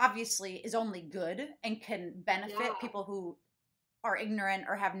 obviously is only good and can benefit people who are ignorant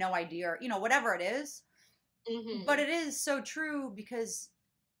or have no idea, or, whatever it is. Mm-hmm. But it is so true, because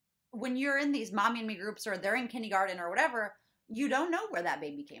when you're in these mommy and me groups, or they're in kindergarten or whatever, you don't know where that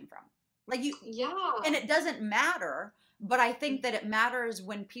baby came from. Like and it doesn't matter, but I think that it matters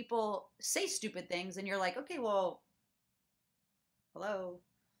when people say stupid things and you're like, okay, well, hello.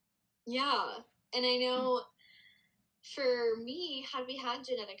 Yeah. And I know for me, had we had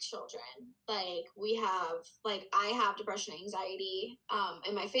genetic children, I have depression, anxiety,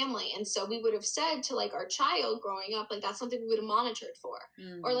 in my family. And so we would have said to like our child growing up, like that's something we would have monitored for.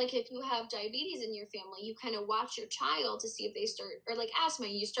 Mm. Or like if you have diabetes in your family, you kind of watch your child to see if they start, or like asthma,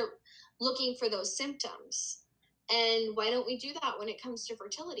 you start looking for those symptoms. And why don't we do that when it comes to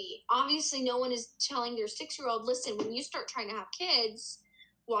fertility? Obviously, no one is telling their 6-year-old, listen, when you start trying to have kids,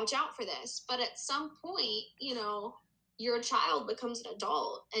 watch out for this. But at some point, your child becomes an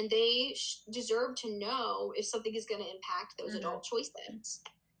adult, and they deserve to know if something is going to impact those adult choices.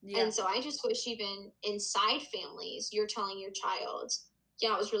 Yeah. And so I just wish even inside families, you're telling your child,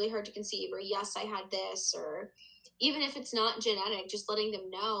 yeah, it was really hard to conceive, or yes, I had this, or even if it's not genetic, just letting them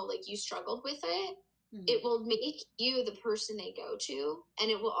know, like, you struggled with it. Mm-hmm. It will make you the person they go to, and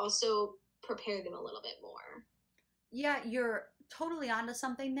it will also prepare them a little bit more. Yeah, you're totally onto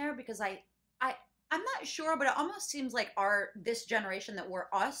something there, because I'm not sure, but it almost seems like this generation that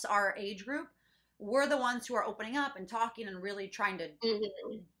our age group, we're the ones who are opening up and talking and really trying to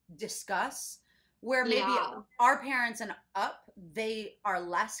discuss, where maybe our parents and up, they are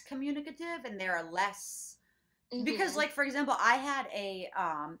less communicative and they're less, because like, for example, I had a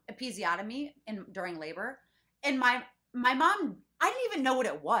episiotomy during labor, and my mom, I didn't even know what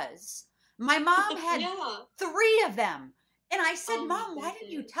it was. My mom had 3 of them. And I said, Mom, why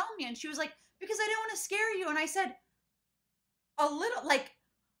didn't you tell me? And she was like, because I didn't want to scare you. And I said, a little, like,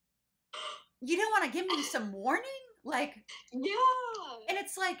 you don't want to give me some warning? Like, yeah. And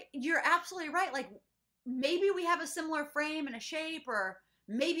it's like, you're absolutely right. Like, maybe we have a similar frame and a shape, or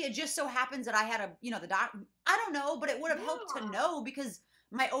maybe it just so happens that I had the doc. I don't know, but it would have helped to know, because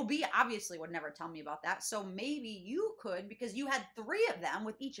my OB obviously would never tell me about that. So maybe you could, because you had 3 of them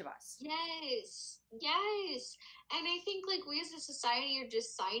with each of us. Yes. Yes. And I think like we as a society are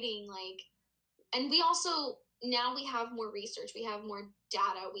deciding like, and we also, now we have more research, we have more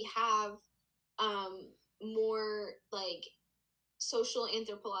data, we have more like social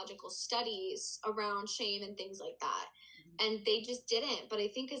anthropological studies around shame and things like that. And they just didn't. But I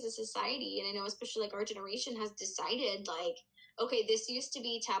think as a society, and I know especially like our generation has decided like, okay, this used to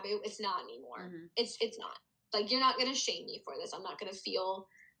be taboo, it's not anymore. It's not. Like, you're not gonna shame me for this. I'm not gonna feel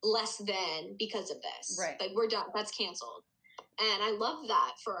less than because of this. Right. Like, we're done. That's canceled. And I love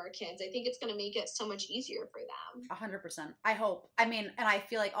that for our kids. I think it's gonna make it so much easier for them. 100%. I hope. I mean, and I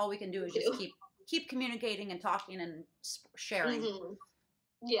feel like all we can do is just keep communicating and talking and sharing.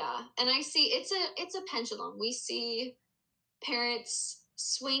 Yeah. And I see it's a pendulum. We see parents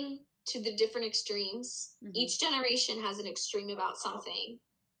swing to the different extremes. Each generation has an extreme about something,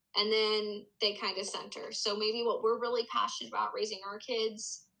 and then they kind of center. So maybe what we're really passionate about raising our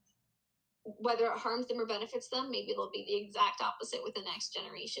kids, whether it harms them or benefits them, maybe it'll be the exact opposite with the next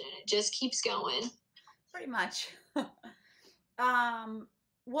generation, and it just keeps going. Pretty much.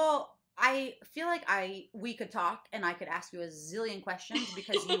 Well, I feel like we could talk and I could ask you a zillion questions,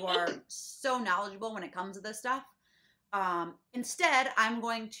 because you are so knowledgeable when it comes to this stuff. Instead, I'm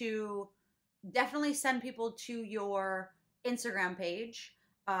going to definitely send people to your Instagram page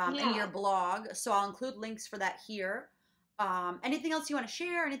and your blog. So I'll include links for that here. Anything else you want to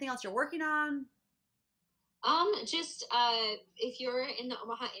share? Anything else you're working on? Just if you're in the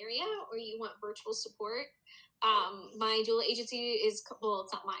Omaha area or you want virtual support, my doula agency is, well,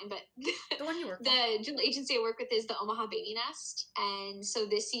 it's not mine, but the one you work with. The doula agency I work with is the Omaha Baby Nest. And so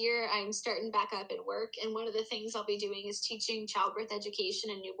this year I'm starting back up at work. And one of the things I'll be doing is teaching childbirth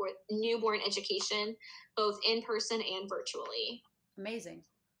education and newborn education, both in person and virtually. Amazing.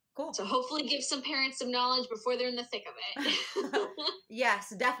 Cool. So hopefully give some parents some knowledge before they're in the thick of it.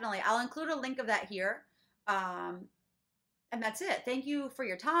 Yes, definitely. I'll include a link of that here. And that's it. Thank you for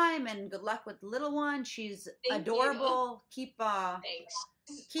your time, and good luck with the little one. She's adorable. Keep on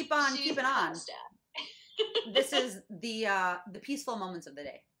keeping on. This is the peaceful moments of the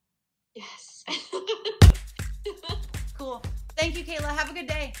day. Yes. Cool. Thank you, Kayla. Have a good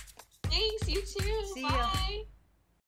day. Thanks, you too. See Bye. ya.